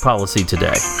Perfect Policy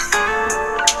today.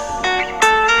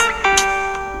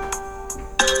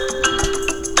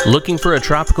 Looking for a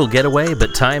tropical getaway,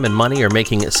 but time and money are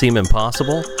making it seem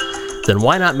impossible? Then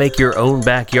why not make your own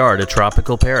backyard a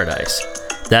tropical paradise?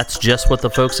 That's just what the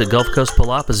folks at Gulf Coast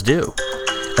Palapas do.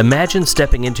 Imagine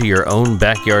stepping into your own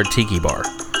backyard tiki bar.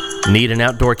 Need an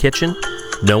outdoor kitchen?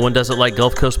 No one does it like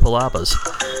Gulf Coast Palapas.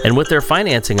 And with their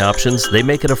financing options, they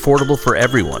make it affordable for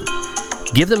everyone.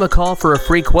 Give them a call for a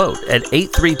free quote at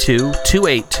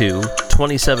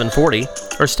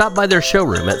 832-282-2740 or stop by their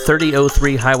showroom at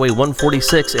 3003 Highway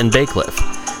 146 in Bay Cliff.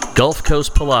 Gulf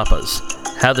Coast Palapas,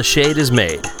 how the shade is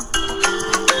made.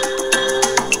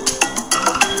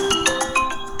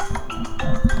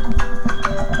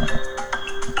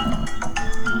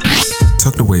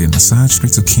 Tucked away in the side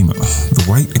streets of Kemah, the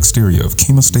white exterior of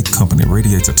Kemah Steak Company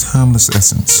radiates a timeless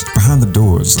essence. Behind the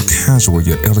doors, a casual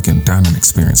yet elegant dining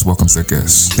experience welcomes their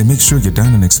guests. They make sure your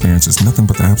dining experience is nothing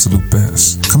but the absolute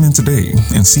best. Come in today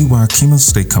and see why Kemah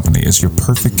Steak Company is your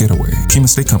perfect getaway. Kemah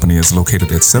Steak Company is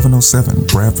located at 707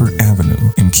 Bradford Avenue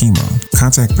in Kemah.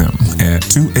 Contact them at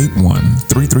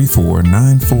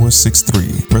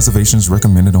 281-334-9463. Reservations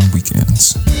recommended on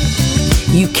weekends.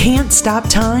 You can't stop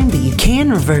time, but you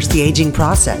can reverse the aging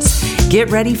process. Get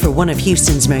ready for one of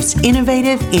Houston's most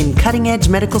innovative and cutting-edge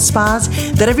medical spas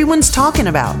that everyone's talking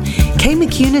about. Kay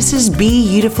McCunis's Be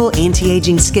Beautiful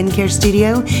Anti-Aging Skincare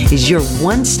Studio is your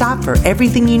one-stop for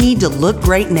everything you need to look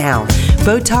great now.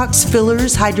 Botox,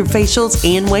 fillers, hydrofacials,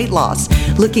 and weight loss.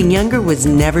 Looking younger was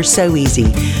never so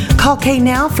easy. Call Kay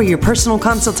now for your personal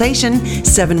consultation,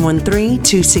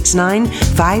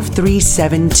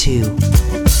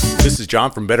 713-269-5372. This is John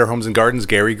from Better Homes and Gardens,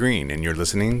 Gary Green, and you're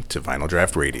listening to Vinyl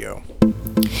Draft Radio.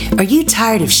 Are you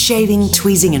tired of shaving,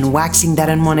 tweezing, and waxing that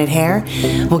unwanted hair?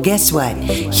 Well, guess what?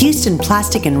 Houston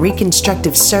Plastic and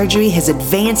Reconstructive Surgery has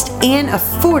advanced and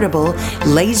affordable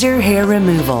laser hair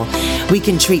removal. We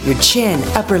can treat your chin,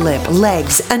 upper lip,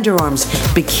 legs, underarms,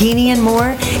 bikini, and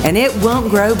more, and it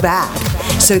won't grow back.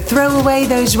 So throw away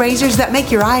those razors that make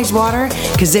your eyes water,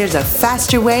 because there's a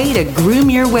faster way to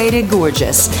groom your way to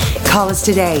gorgeous. Call us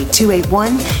today,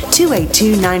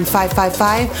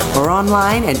 281-282-9555, or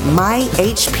online at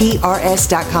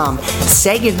myhprs.com.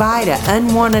 Say goodbye to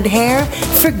unwanted hair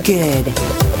for good.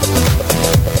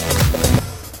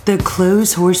 The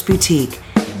Clothes Horse Boutique.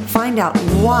 find out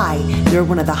why they're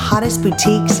one of the hottest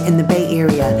boutiques in the Bay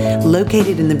Area.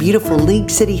 Located in the beautiful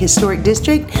League City Historic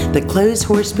District, the Clothes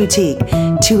Horse Boutique,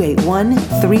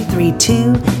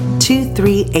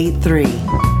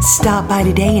 281-332-2383. Stop by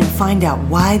today and find out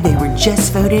why they were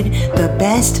just voted the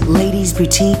best ladies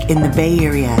boutique in the Bay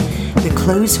Area. The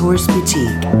Clothes Horse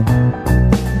Boutique.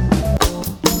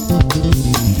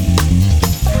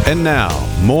 And now,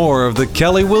 more of the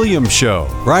Kelly Williams Show,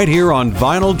 right here on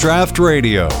Vinyl Draft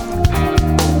Radio.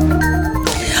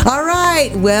 All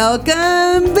right,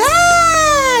 welcome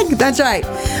back. That's right.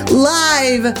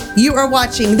 Live, you are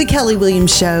watching the Kelly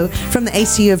Williams Show from the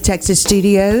ACU of Texas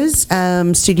Studios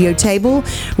studio table.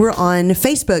 We're on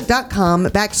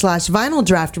Facebook.com/Vinyl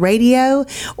Draft Radio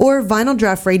or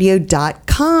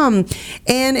VinylDraftRadio.com.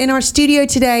 And in our studio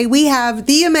today, we have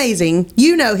the amazing,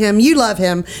 you know him, you love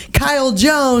him, Kyle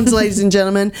Jones, ladies and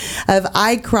gentlemen, of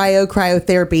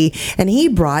Cryotherapy. And he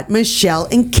brought Michelle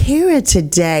and Kara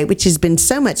today, which has been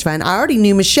so much fun. I already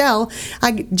knew Michelle.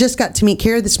 I just got to meet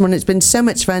Kara this morning. It's been so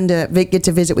much fun to get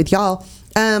to visit with y'all.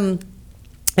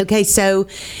 Okay, so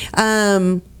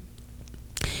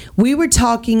we were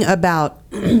talking about,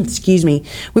 excuse me,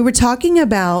 we were talking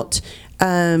about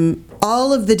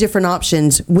all of the different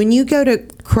options. When you go to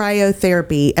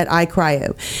cryotherapy at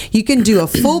iCryo, you can do a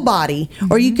full body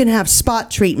or you can have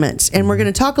spot treatments. And we're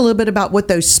going to talk a little bit about what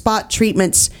those spot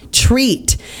treatments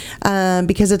treat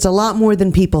because it's a lot more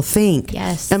than people think.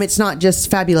 Yes. It's not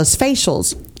just fabulous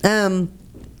facials.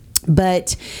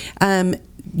 But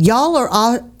y'all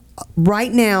are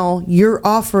right now, you're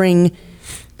offering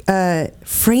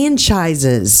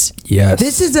franchises. Yes.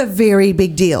 This is a very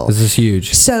big deal. This is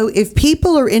huge. So if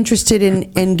people are interested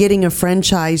in getting a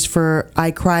franchise for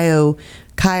iCryo,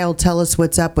 Kyle, tell us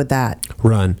what's up with that.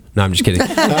 Run. No, I'm just kidding.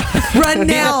 Run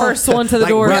now. The first one to the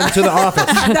door. Run to the office.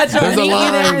 That's right. Meet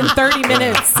you there in 30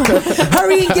 minutes.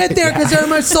 Hurry and get there because they're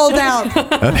almost sold out.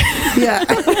 Yeah.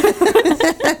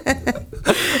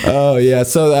 Oh yeah.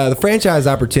 So the franchise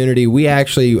opportunity, we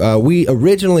actually we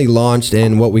originally launched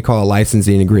in what we call a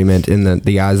licensing agreement in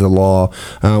the eyes of the law,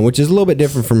 which is a little bit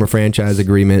different from a franchise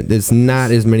agreement. There's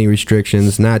not as many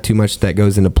restrictions, not too much that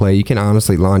goes into play. You can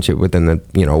honestly launch it within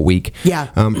a week. Yeah.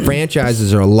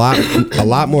 Franchises are a lot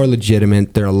more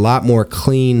legitimate. They're a lot more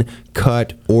clean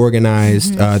cut,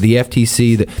 organized. The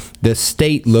FTC, the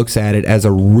state looks at it as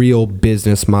a real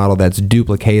business model that's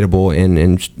duplicatable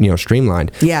and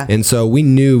streamlined. Yeah. And so we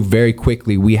knew very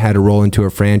quickly we had to roll into a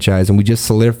franchise, and we just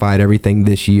solidified everything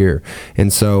this year.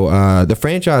 And so the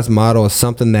franchise model is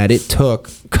something that it took,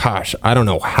 gosh, I don't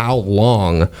know how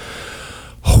long.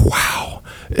 Wow.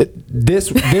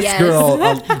 This Yes. girl,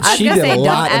 she did a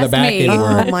lot of the back end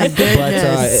work. Oh my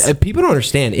goodness. But people don't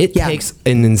understand. It takes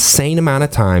an insane amount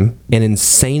of time, an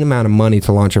insane amount of money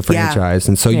to launch a franchise.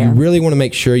 And so you really want to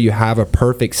make sure you have a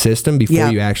perfect system before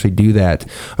you actually do that,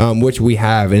 which we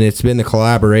have. And it's been the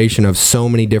collaboration of so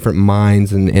many different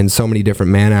minds and so many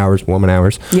different man hours, woman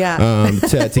hours. Yeah. To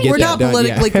get We're that not done.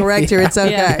 politically correct here. It's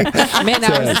okay. Man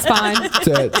hours is fine.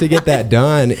 to get that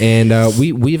done. And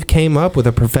we've came up with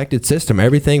a perfected system.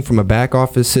 Everything from a back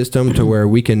office system to where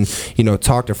we can,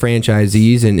 talk to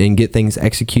franchisees and get things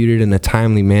executed in a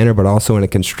timely manner, but also in a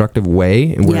constructive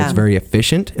way and where it's very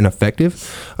efficient and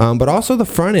effective. But also the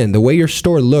front end, the way your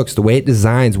store looks, the way it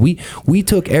designs. We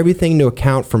took everything into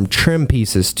account from trim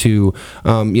pieces to,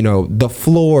 the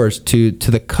floors to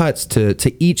the cuts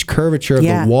to each curvature of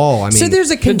the wall. I mean, so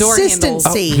there's a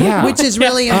consistency, which is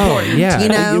really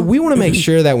important. We want to make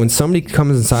sure that when somebody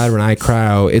comes inside of an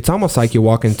iCryo, it's almost like you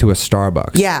walk into a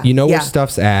Starbucks. Yeah. You know where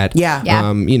stuff's at.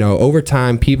 Yeah. Over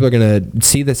time, people are going to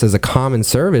see this as a common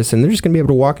service, and they're just going to be able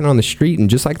to walk in on the street and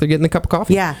just like they're getting a cup of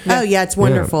coffee. Yeah. Oh, yeah. It's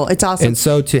wonderful. It's awesome. And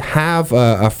so to have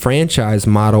a franchise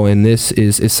model in this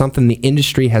is something the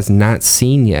industry has not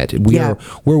seen yet.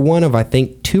 We're one of, I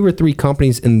think, 2 or 3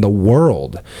 companies in the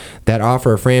world that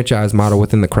offer a franchise model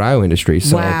within the cryo industry.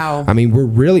 So, wow. I mean,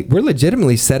 we're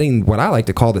legitimately setting what I like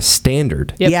to call the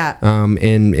standard. Yep. Yeah.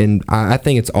 And I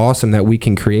think it's awesome that we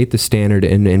can create the standard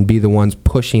and be the ones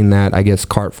pushing that, I guess,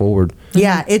 cart forward.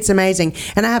 Yeah, it's amazing.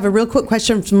 And I have a real quick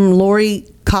question from Lori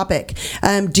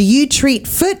Kopic. Do you treat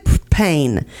foot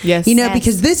pain? Yes.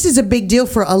 Because this is a big deal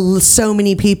for so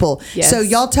many people. Yes. So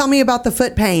y'all tell me about the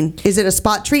foot pain. Is it a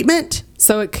spot treatment?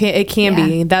 So it can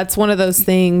be. That's one of those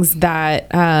things that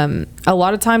a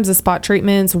lot of times the spot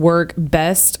treatments work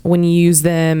best when you use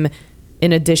them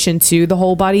in addition to the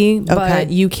whole body. But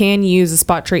you can use a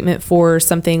spot treatment for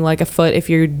something like a foot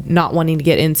if you're not wanting to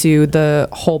get into the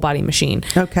whole body machine.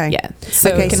 Okay. Yeah.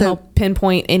 So it can help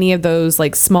pinpoint any of those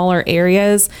like smaller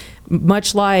areas.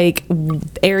 much like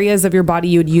areas of your body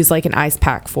you would use like an ice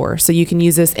pack for. So you can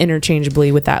use this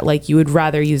interchangeably with that. Like you would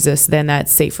rather use this than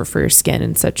that's safer for your skin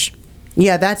and such.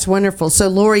 Yeah, that's wonderful. So,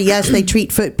 Lori, yes, they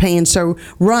treat foot pain. So,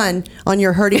 run on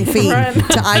your hurting feet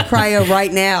to iCryo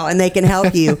right now, and they can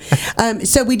help you.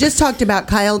 So, we just talked about,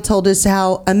 Kyle told us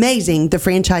how amazing the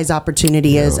franchise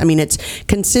opportunity is. I mean, it's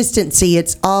consistency.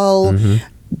 It's all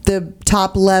the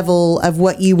top level of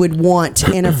what you would want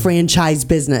in a franchise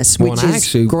business, which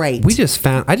is great.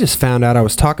 I just found out. I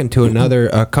was talking to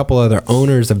a couple other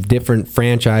owners of different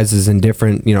franchises and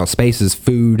different spaces,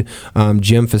 food,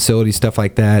 gym facilities, stuff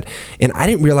like that. And I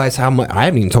didn't realize how much. I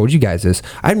haven't even told you guys this.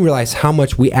 I didn't realize how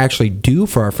much we actually do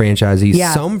for our franchisees.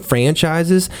 Yeah. Some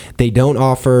franchises, they don't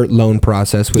offer loan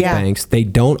process with banks. They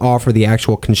don't offer the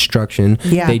actual construction.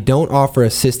 Yeah. They don't offer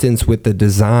assistance with the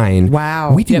design.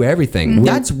 Wow. We do everything.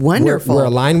 That's wonderful. We're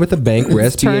aligned with the bank. We're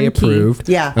SBA approved.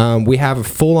 Yeah. We have a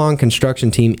full-on construction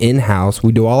team in-house.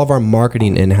 We do all of our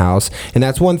marketing in-house. And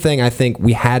that's one thing I think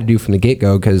we had to do from the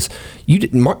get-go, because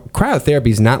cryotherapy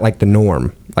is not like the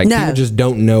norm. Like, people just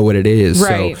don't know what it is.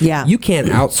 Right. So you can't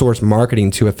outsource marketing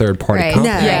to a third-party company.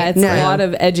 Yeah, it's a lot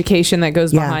of education that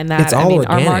goes behind that. It's all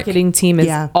organic. Our marketing team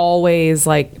is always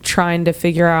like trying to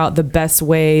figure out the best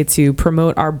way to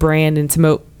promote our brand and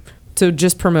to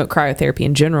just promote cryotherapy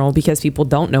in general, because people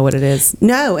don't know what it is.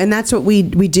 No, and that's what we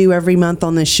do every month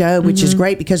on this show, which is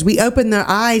great, because we open the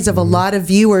eyes of a lot of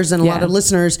viewers and a lot of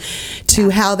listeners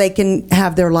to how they can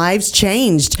have their lives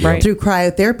changed through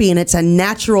cryotherapy, and it's a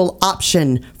natural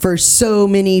option for so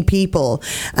many people.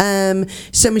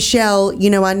 So Michelle,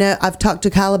 I know I've talked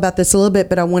to Kyle about this a little bit,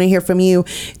 but I want to hear from you.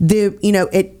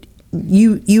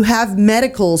 You have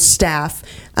medical staff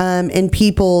and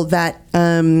people that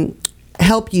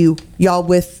help y'all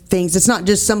with things. It's not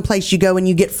just some place you go and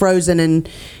you get frozen and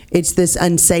it's this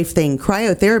unsafe thing.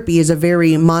 Cryotherapy is a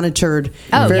very monitored,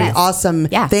 awesome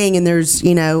thing. And there's,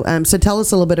 so tell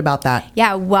us a little bit about that.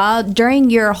 Yeah, well,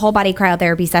 during your whole body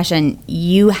cryotherapy session,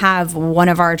 you have one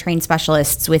of our trained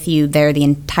specialists with you there the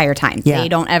entire time. Yeah. They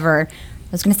don't ever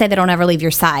leave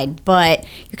your side, but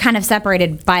you're kind of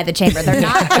separated by the chamber. They're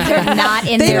not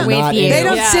in there with you. They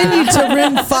don't send you to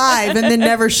room 5 and then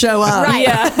never show up. Right.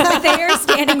 Yeah. But they are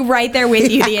standing right there with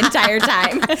you the entire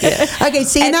time. Yeah. Okay,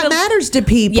 see, and that matters to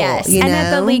people. Yes. And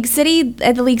at the League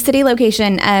City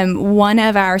location, one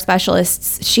of our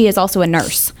specialists, she is also a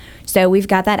nurse. So we've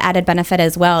got that added benefit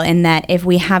as well, in that if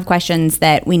we have questions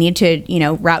that we need to,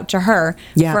 route to her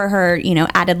for her,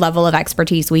 added level of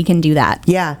expertise, we can do that.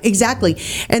 Yeah, exactly.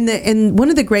 And one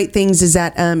of the great things is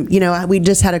that, we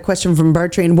just had a question from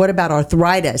Bertrand. What about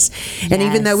arthritis? Yes. And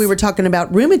even though we were talking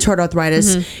about rheumatoid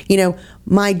arthritis,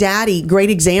 my daddy, great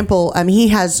example. He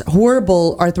has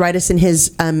horrible arthritis in his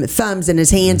thumbs and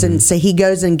his hands, and so he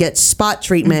goes and gets spot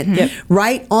treatment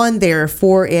right on there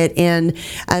for it, and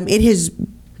it has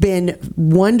been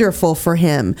wonderful for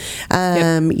him.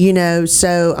 So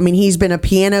he's been a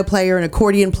piano player, an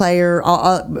accordion player,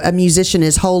 a musician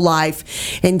his whole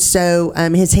life, and so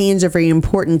his hands are very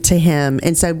important to him.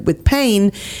 And so with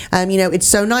pain, it's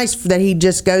so nice that he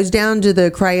just goes down to the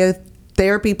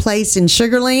cryotherapy place in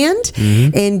Sugarland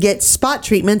and gets spot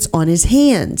treatments on his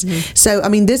hands. So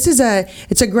this is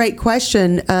it's a great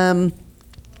question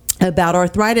about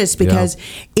arthritis, because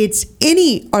it's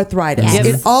any arthritis. Yes.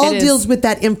 It all deals with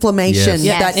that inflammation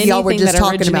that y'all were just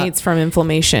talking about. Anything that originates from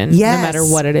inflammation, no matter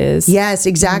what it is. Yes,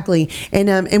 exactly.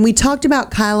 And we talked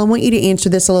about, Kyle, I want you to answer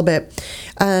this a little bit.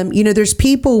 There's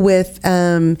people with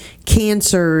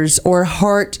cancers or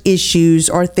heart issues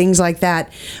or things like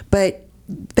that, but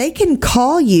they can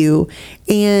call you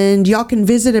and y'all can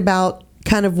visit about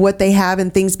kind of what they have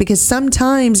and things, because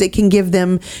sometimes it can give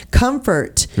them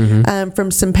comfort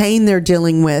from some pain they're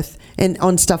dealing with and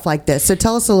on stuff like this. So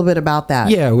tell us a little bit about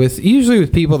that. Yeah, usually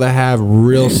with people that have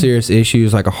real serious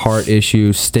issues like a heart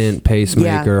issue, stent,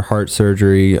 pacemaker, heart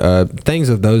surgery, things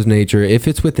of those nature, if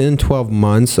it's within 12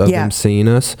 months of them seeing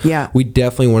us, we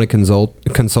definitely want to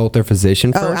consult their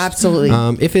physician first. Oh, absolutely.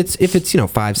 If it's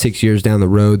 5-6 years down the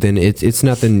road, then it's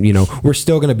nothing, we're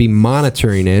still going to be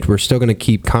monitoring it. We're still going to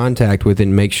keep contact with it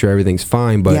and make sure everything's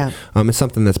fine, but it's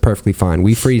something that's perfectly fine.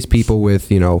 We freeze people with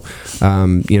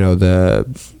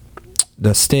the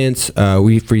stents.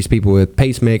 We freeze people with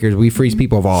pacemakers. We freeze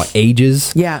people of all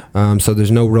ages. Yeah. So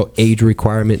there's no real age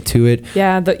requirement to it.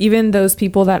 Yeah. Even those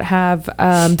people that have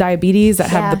diabetes that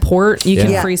have the port, you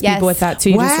can freeze people with that too.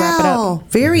 You just wrap it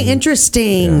up. Very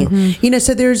interesting.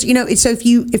 So there's, so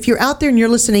if you're out there and you're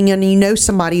listening and you know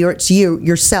somebody, or it's you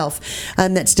yourself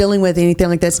that's dealing with anything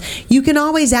like this, you can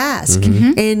always ask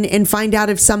and find out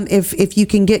if you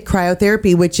can get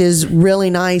cryotherapy, which is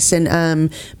really nice.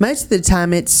 And most of the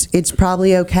time it's probably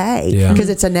probably okay because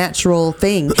it's a natural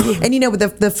thing. And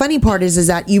the funny part is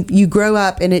that you grow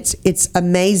up and it's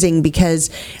amazing because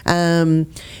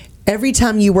every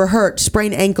time you were hurt,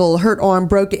 sprained ankle, hurt arm,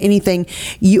 broke anything,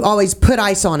 you always put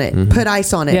ice on it, put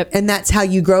ice on it. Yep. And that's how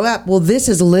you grow up. Well, this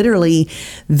is literally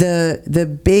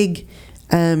the big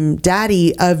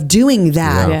daddy of doing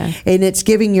that. Yeah. And it's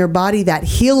giving your body that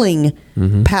healing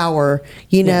power,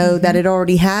 that it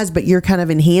already has, but you're kind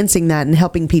of enhancing that and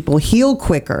helping people heal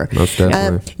quicker. Most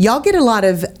definitely. Y'all get a lot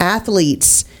of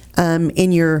athletes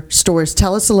in your stores.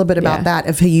 Tell us a little bit about that,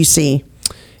 of who you see.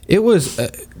 It was,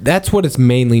 that's what it's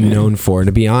mainly known for. And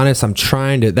to be honest,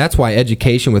 that's why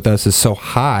education with us is so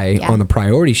high on the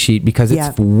priority sheet, because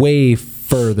it's way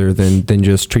further than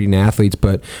just treating athletes.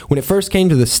 But when it first came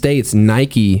to the States,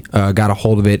 Nike got a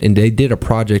hold of it, and they did a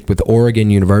project with Oregon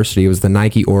University. It was the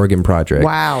Nike Oregon Project.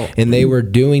 Wow. And they were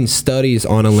doing studies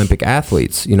on Olympic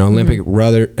athletes,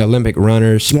 Olympic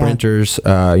runners, sprinters,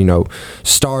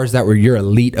 stars that were your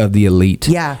elite of the elite.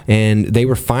 Yeah. And they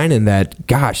were finding that,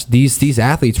 gosh, these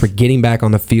athletes were getting back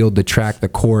on the field to track the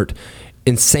court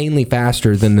insanely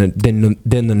faster than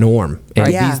the norm.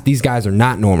 And these guys are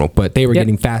not normal, but they were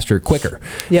getting faster quicker.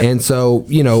 Yep. And so,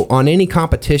 on any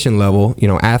competition level,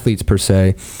 athletes per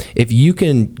se, if you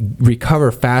can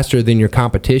recover faster than your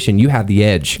competition, you have the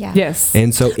edge. Yeah. Yes.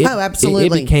 And so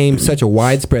absolutely. It became such a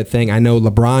widespread thing. I know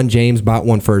LeBron James bought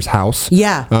one for his house.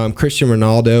 Yeah. Christian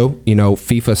Ronaldo,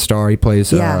 FIFA star, he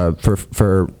plays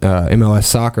for MLS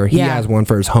soccer. He has one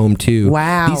for his home too.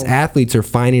 Wow. These athletes are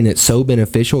finding it so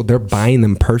beneficial, they're buying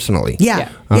them personally.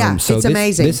 So it's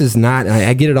amazing. This is not,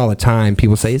 I get it all the time.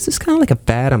 People say, is this kind of like a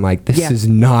fad? I'm like, this is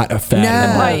not a fad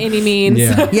at all. By any means.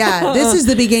 This is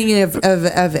the beginning of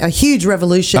a huge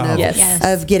revolution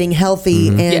of getting healthy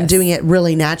and doing it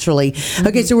really naturally.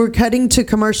 Okay, so we're cutting to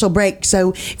commercial break.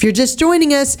 So if you're just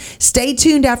joining us, stay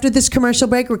tuned after this commercial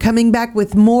break. We're coming back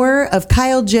with more of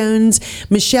Kyle Jones,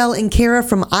 Michelle, and Kara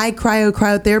from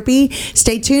Cryotherapy.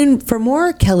 Stay tuned for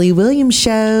more Kelly Williams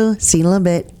Show. See you in a little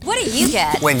bit. What do you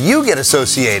get? When you get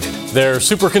associated. They're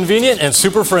super convenient and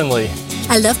super friendly.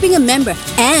 I love being a member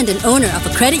and an owner of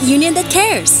a credit union that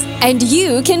cares. And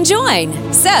you can join.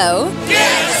 So,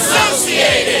 get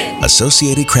associated!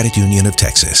 Associated Credit Union of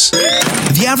Texas.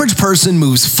 The average person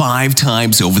moves 5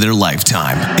 times over their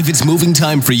lifetime. If it's moving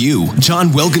time for you,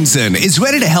 John Wilkinson is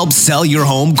ready to help sell your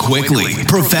home quickly,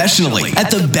 professionally,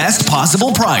 at the best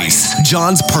possible price.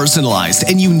 John's personalized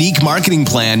and unique marketing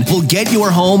plan will get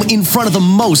your home in front of the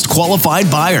most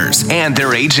qualified buyers and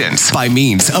their agents by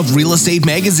means of real estate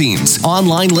magazines,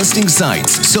 online listing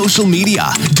sites, social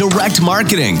media, direct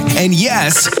marketing, and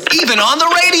yes, even on the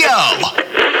radio.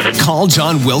 Call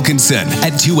John Wilkinson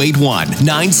at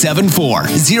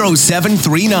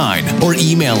 281-974-0739 or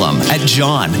email him at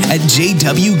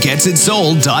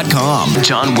john@jwgetsitsold.com.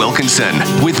 John Wilkinson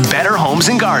with Better Homes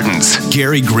and Gardens.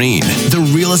 Gary Green, the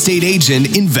real estate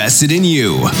agent invested in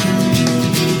you.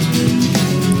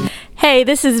 Hey,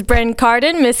 this is Bren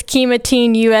Carden, Miss Kima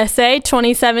Teen USA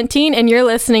 2017, and you're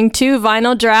listening to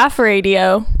Vinyl Draught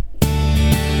Radio.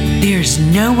 There's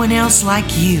no one else like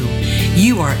you.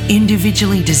 You are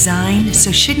individually designed,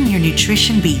 so shouldn't your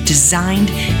nutrition be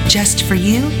designed just for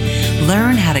you?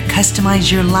 Learn how to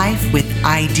customize your life with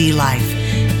ID Life.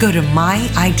 Go to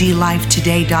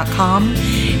myidlifetoday.com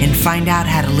and find out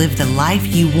how to live the life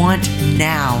you want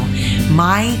now.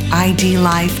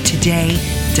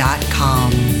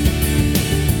 myidlifetoday.com.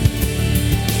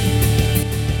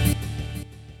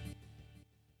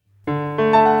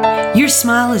 Your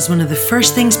smile is one of the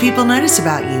first things people notice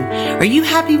about you. Are you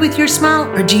happy with your smile,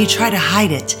 or do you try to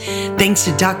hide it? Thanks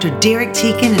to Dr. Derek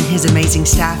Teakin and his amazing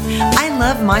staff, I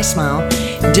love my smile.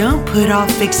 Don't put off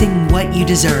fixing what you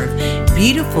deserve.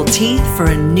 Beautiful teeth for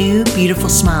a new, beautiful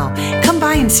smile. Come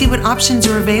by and see what options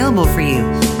are available for you.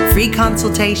 Free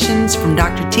consultations from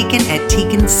Dr. Teakin at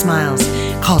Teakin Smiles.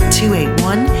 Call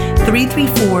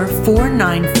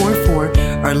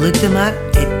 281-334-4944 or look them up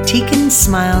at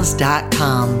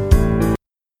teakinsmiles.com.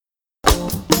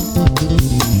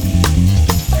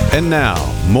 And now,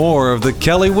 more of the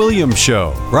Kelly Williams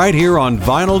Show, right here on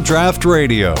Vinyl Draught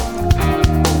Radio.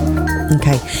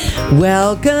 Okay,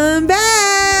 welcome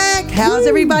back. How's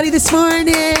everybody this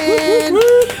morning?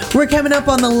 We're coming up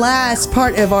on the last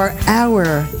part of our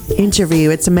hour interview.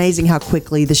 It's amazing how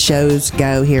quickly the shows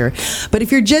go here. But if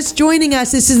you're just joining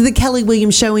us, this is the Kelly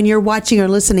Williams Show, and you're watching or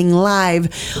listening live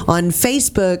on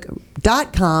Facebook.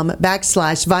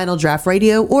 .com/Vinyl Draft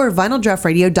Radio or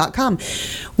vinyldraftradio.com.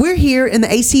 We're here in the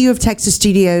ACU of Texas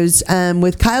studios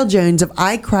with Kyle Jones of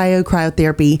iCryo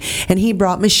and he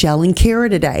brought Michelle and Kara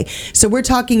today. So we're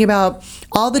talking about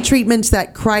all the treatments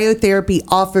that cryotherapy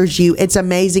offers you. It's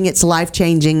amazing. It's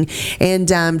life-changing. And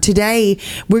today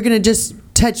we're going to just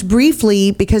touch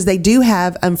briefly because they do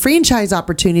have franchise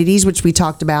opportunities, which we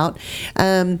talked about.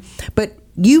 But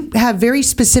you have very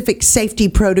specific safety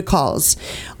protocols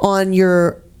on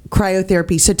your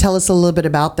cryotherapy. So tell us a little bit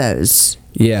about those.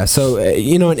 Yeah, so,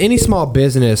 in any small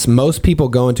business, most people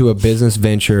go into a business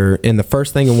venture, and the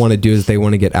first thing they want to do is they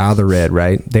want to get out of the red,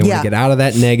 right? They want to get out of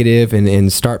that negative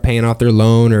and start paying off their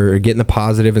loan or getting the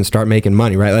positive and start making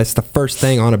money, right? That's the first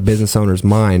thing on a business owner's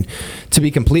mind. To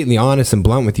be completely honest and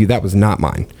blunt with you, that was not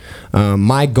mine.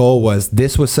 My goal was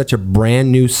this was such a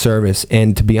brand new service,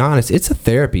 and to be honest, it's a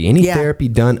therapy. Any therapy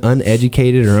done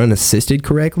uneducated or unassisted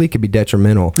correctly could be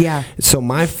detrimental. Yeah. So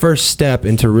my first step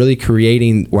into really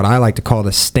creating what I like to call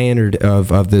the standard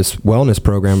of this wellness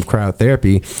program of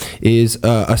cryotherapy is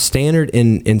a standard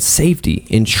in safety,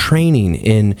 in training,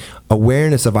 in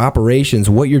awareness of operations,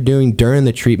 what you're doing during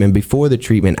the treatment, before the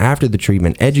treatment, after the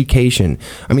treatment, education.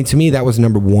 I mean, to me, that was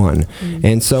number one. Mm-hmm.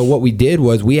 And so what we did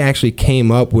was we actually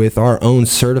came up with our own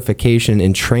certification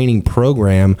and training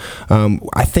program.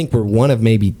 I think we're one of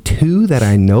maybe two that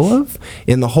I know of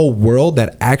in the whole world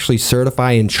that actually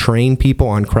certify and train people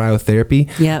on cryotherapy.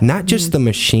 Yep. Not just the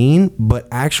machine, but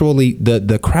actually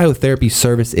the cryotherapy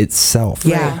service itself.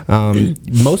 Yeah.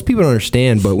 Most people don't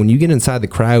understand, but when you get inside the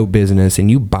cryo business and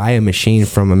you buy a machine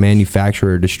from a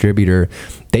manufacturer or distributor,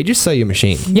 they just sell you a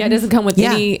machine. Yeah, it doesn't come with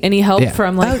any help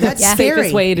from Oh, that's the scary.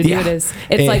 safest way to do it is.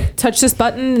 It's like touch this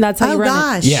button and that's how you run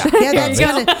gosh. it. Yeah, that's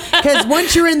gonna, because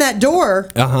once you're in that door,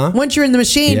 once you're in the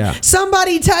machine,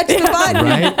 somebody touched the button.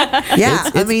 Right? Yeah,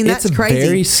 that's it's a crazy.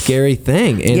 very scary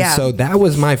thing. And so that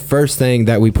was my first thing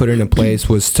that we put into place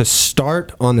was to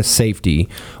start on the safety,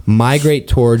 migrate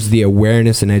towards the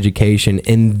awareness and education,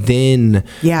 and then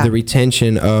the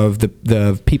retention of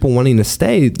the people wanting to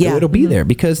stay. Yeah. It'll be there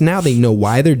because now they know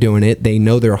why they're doing it. They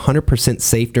know they're 100%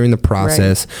 safe during the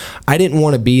process. Right. I didn't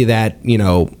want to be that,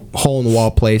 hole in the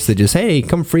wall place that just, hey,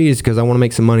 come freeze because I want to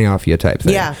make some money off you type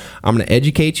thing. Yeah. I'm going to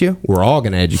educate you. We're all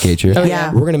going to educate you. Oh,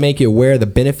 yeah. We're going to make you aware of the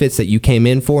benefits that you came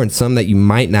in for and some that you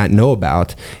might not know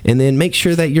about, and then make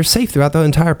sure that you're safe throughout the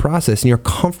entire process and you're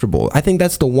comfortable. I think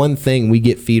that's the one thing we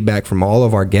get feedback from all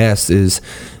of our guests is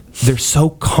they're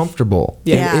so comfortable.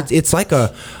 Yeah. It's like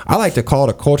I like to call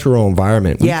it a cultural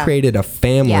environment. We created a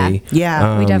family.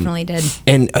 Yeah. We definitely did.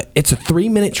 And it's a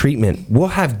 3-minute treatment. We'll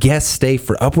have guests stay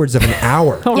for upwards of an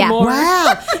hour. More.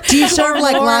 Wow. Do you serve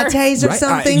like lattes or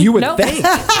something? You would think.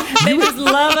 They just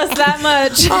love us that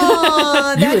much.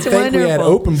 Oh, You would that's think wonderful. we had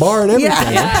open bar and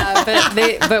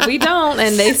everything. But we don't,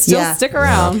 and they still stick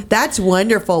around. That's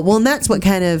wonderful. Well, and that's what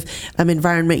kind of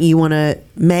environment you want to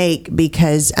make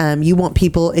because you want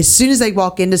people, as soon as they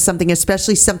walk into something,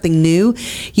 especially something new,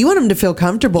 you want them to feel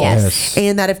comfortable. Yes.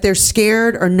 And that if they're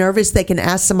scared or nervous, they can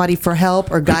ask somebody for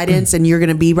help or guidance and you're going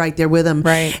to be right there with them.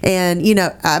 Right. And,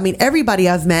 everybody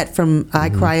I've met from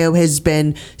iCryo has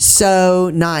been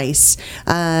so nice.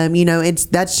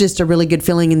 That's just a really good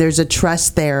feeling and there's a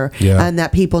trust there and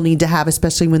that people need to have,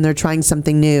 especially when they're trying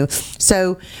something new.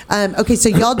 So, so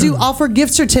y'all do offer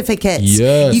gift certificates.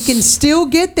 Yes. You can still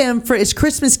get them for as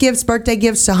Christmas gifts, birthday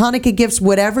gifts, Hanukkah gifts,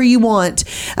 whatever you want.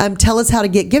 Tell us how to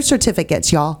get gift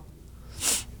certificates, y'all.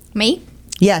 Me?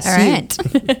 Yes. All right.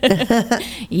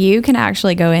 You can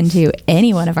actually go into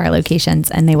any one of our locations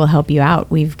and they will help you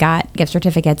out. We've got gift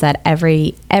certificates at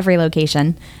every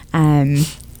location.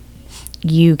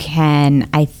 You can,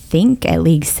 I think, at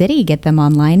League City get them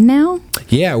online now.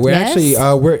 Yeah, we're actually.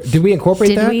 Did we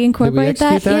incorporate that? Did we incorporate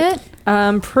that yet?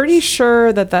 I'm pretty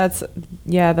sure that's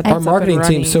our marketing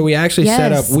team. So we actually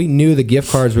set up. We knew the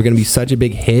gift cards were going to be such a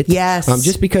big hit. Yes.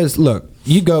 Just because, look,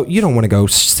 you don't want to go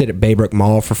sit at Baybrook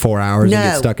Mall for 4 hours and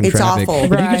get stuck in traffic. Awful.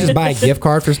 But you can just buy a gift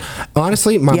card for.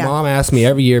 Honestly, my mom asks me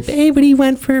every year, "Babe, what do you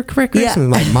want for Christmas?"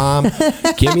 I'm like, "Mom,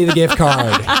 give me the gift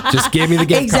card. Just give me the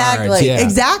gift cards." Yeah.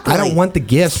 Exactly. I don't want the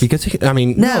gifts because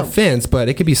no offense, but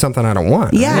it could be something I don't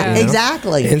want. Yeah, right?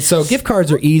 Exactly. And so gift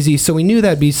cards are easy. So we knew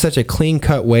that'd be such a clean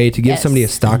cut way to give somebody a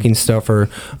stocking stuffer,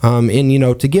 and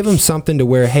to give them something to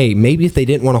where, hey, maybe if they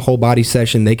didn't want a whole body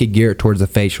session, they could gear it towards a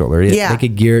facial, or they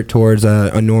could gear it towards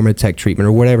a Normatec treatment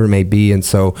or whatever it may be. And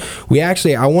so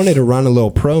I wanted to run a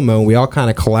little promo. We all kind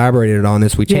of collaborated on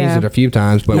this. We changed it a few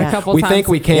times, but we think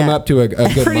we came up to a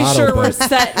good Pretty model. sure we're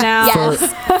set now.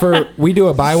 We do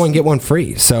a buy one get one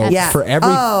free. So for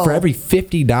every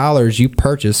 $50 you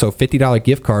purchase, so $50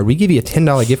 gift card, we give you a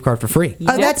 $10 gift card for free.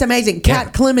 Oh, that's amazing.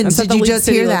 Kat Clemens, did you just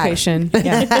hear that? Location.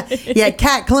 Yeah,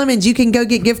 Kat Clemens, you can go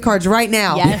get gift cards right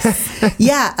now. Yes.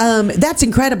 That's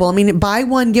incredible. I mean, buy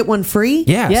one, get one free.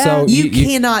 Yeah. So you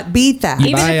cannot beat that.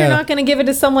 Even if you're not going to give it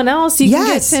to someone else, you can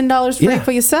get $10 free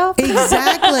for yourself.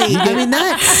 Exactly. I mean,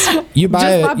 that's... You buy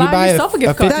a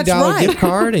 $50 right. gift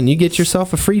card and you get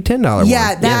yourself a free $10 one.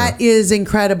 Yeah, that is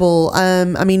incredible.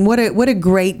 I mean, what a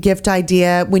great gift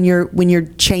idea when you're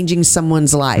changing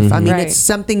someone's life. Mm-hmm. I mean, it's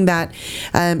something that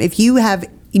if you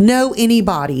know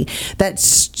anybody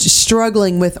that's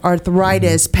struggling with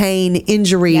arthritis, pain,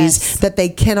 injuries that they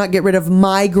cannot get rid of,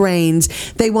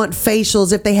 migraines, they want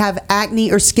facials, if they have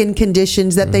acne or skin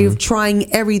conditions that they're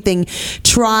trying everything,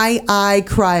 try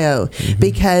iCryo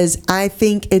because I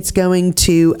think it's going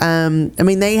to,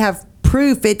 they have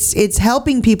proof. It's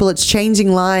helping people. It's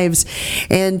changing lives.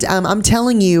 And I'm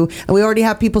telling you, we already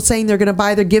have people saying they're going to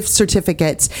buy their gift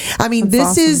certificates. I mean,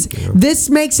 this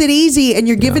makes it easy, and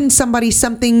you're giving somebody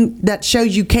something that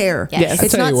shows you care. Yes.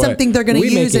 It's not something they're going to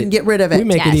use and get rid of it. We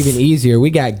make it even easier. We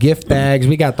got gift bags.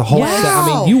 We got the whole set. I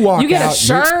mean, you walk out. You get a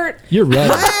shirt. You're ready.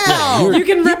 Wow. Yeah, you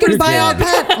can buy our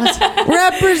pet.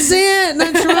 Represent.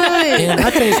 That's right. And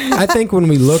I think when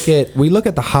we look at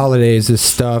the holidays, this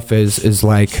stuff is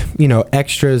like,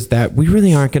 extras that we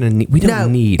really aren't going to need. We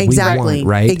don't need. Exactly. We want,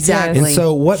 right? Exactly. And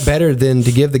so what better than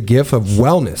to give the gift of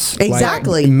wellness?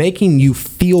 Exactly. Like making you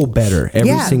feel better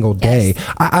every single day.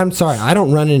 Yes. I'm sorry. I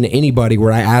don't run into anybody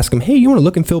where I ask them, hey, you want to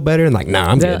look and feel better? And like, nah,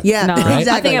 I'm good. Yeah, no, exactly.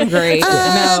 I think I'm great.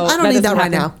 I don't need that right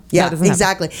now. Yeah,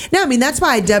 exactly. No, I mean, that's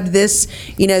why I dubbed this,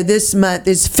 this month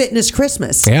is Fitness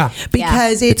Christmas. Yeah.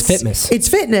 Because it's fitness. It's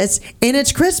fitness and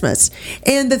it's Christmas.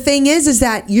 And the thing is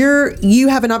that you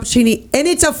have an opportunity, and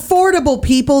it's affordable,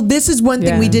 people. This is one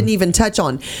thing we didn't even touch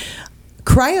on.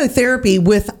 Cryotherapy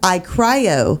with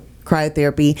iCryo.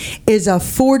 Cryotherapy is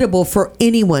affordable for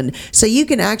anyone. So you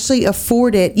can actually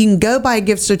afford it. You can go buy a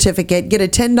gift certificate, get a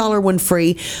 $10 one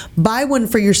free, buy one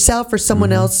for yourself or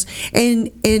someone else,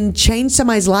 and change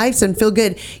somebody's lives and feel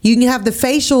good. You can have the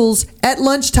facials at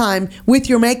lunchtime with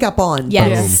your makeup on.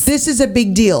 Yes. This is a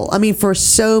big deal. I mean, for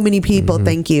so many people,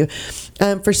 thank you.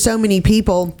 For so many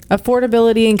people.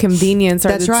 Affordability and convenience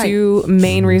are the two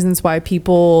main reasons why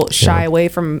people shy away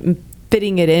from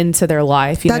fitting it into their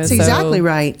life. That's exactly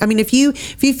right. I mean, if you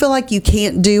feel like you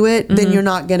can't do it, then you're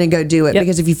not going to go do it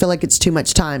because if you feel like it's too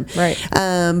much time. Right.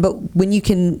 But when you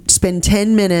can spend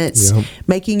 10 minutes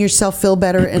making yourself feel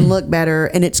better and look better,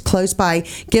 and it's close by,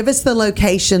 give us the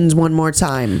locations one more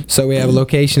time. So we have a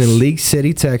location in League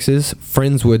City, Texas,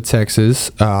 Friendswood, Texas,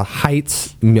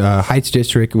 Heights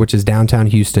District, which is downtown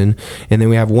Houston, and then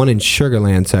we have one in Sugar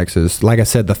Land, Texas. Like I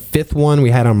said, the fifth one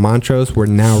we had on Montrose, we're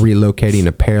now relocating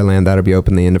to Pearland. That'll be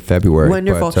open the end of February.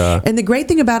 Wonderful. But, and the great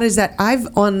thing about it is that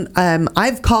I've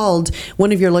called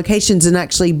one of your locations and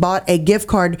actually bought a gift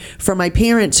card for my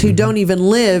parents who don't even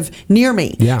live near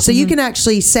me. Yeah. So you can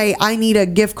actually say, I need a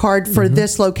gift card for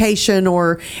this location,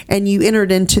 and you enter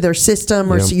it into their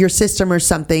system or your system or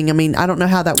something. I mean, I don't know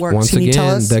how that works. Once Can you tell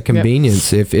again, us? the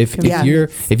convenience. If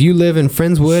you live in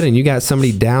Friendswood and you got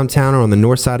somebody downtown or on the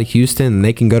north side of Houston and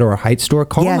they can go to our Heights store,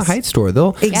 call them the Heights store.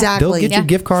 They'll get your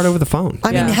gift card over the phone.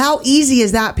 I mean, how easy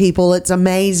is that, people? It's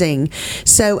amazing.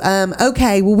 So,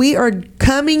 okay, well, we are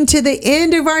coming to the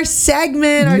end of our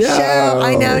segment, our show.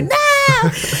 I know. No!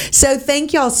 So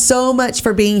thank y'all so much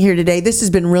for being here today. This has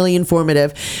been really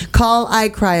informative. Call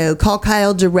iCryo. Call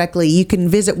Kyle directly. You can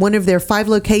visit one of their 5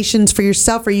 locations for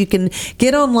yourself, or you can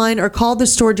get online or call the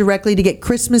store directly to get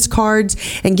Christmas cards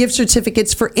and gift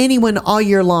certificates for anyone all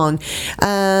year long.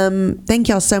 Thank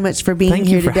y'all so much for being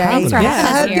here today. Thanks for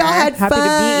having us y'all had Happy fun.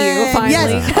 to meet you, finally.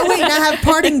 Yes. Oh, wait, and I have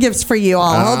parting gifts for you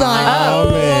all. Hold on. Oh,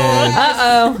 man.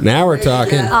 Uh-oh. Now we're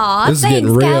talking. Aw, this is thanks,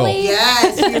 getting real. Kelly.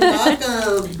 Yes, you're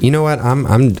welcome. You know what?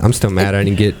 I'm still mad I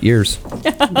didn't get ears.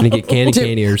 I didn't get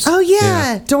candy ears. Oh,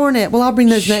 yeah. Darn it. Well, I'll bring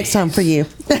those next time for you.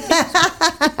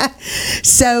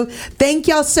 So thank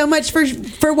y'all so much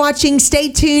for watching.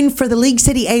 Stay tuned for the League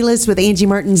City A-List with Angie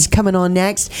Mertens coming on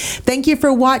next. Thank you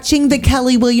for watching the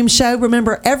Kelly Williams Show.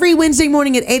 Remember, every Wednesday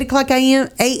morning at 8 o'clock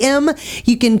a.m.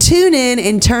 you can tune in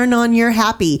and turn on your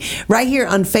happy right here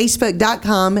on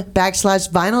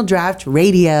Facebook.com/Vinyl Draft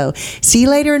Radio. See you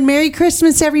later, and Merry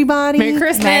Christmas, everybody. Merry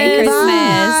Christmas. Merry Christmas.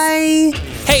 Bye.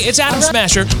 Hey, it's Adam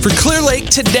Smasher for Clear Lake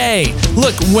today.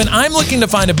 Look, when I'm looking to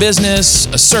find a business,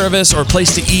 a service, or a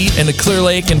place to eat in the Clear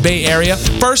Lake and Bay Area,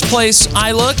 first place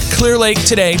I look,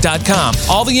 clearlaketoday.com.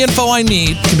 All the info I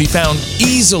need can be found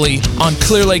easily on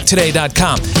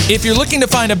clearlaketoday.com. If you're looking to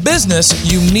find a business,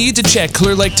 you need to check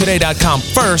clearlaketoday.com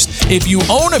first. If you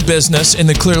own a business in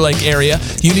the Clear Lake area,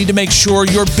 you need to make sure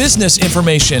your business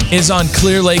information is on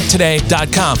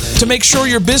clearlaketoday.com. To make sure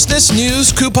your business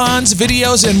news, coupons,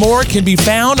 videos, and more can be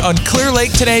found on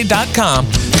clearlaketoday.com,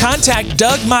 contact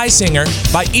Doug Meisinger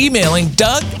by emailing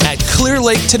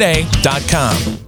doug@clearlaketoday.com.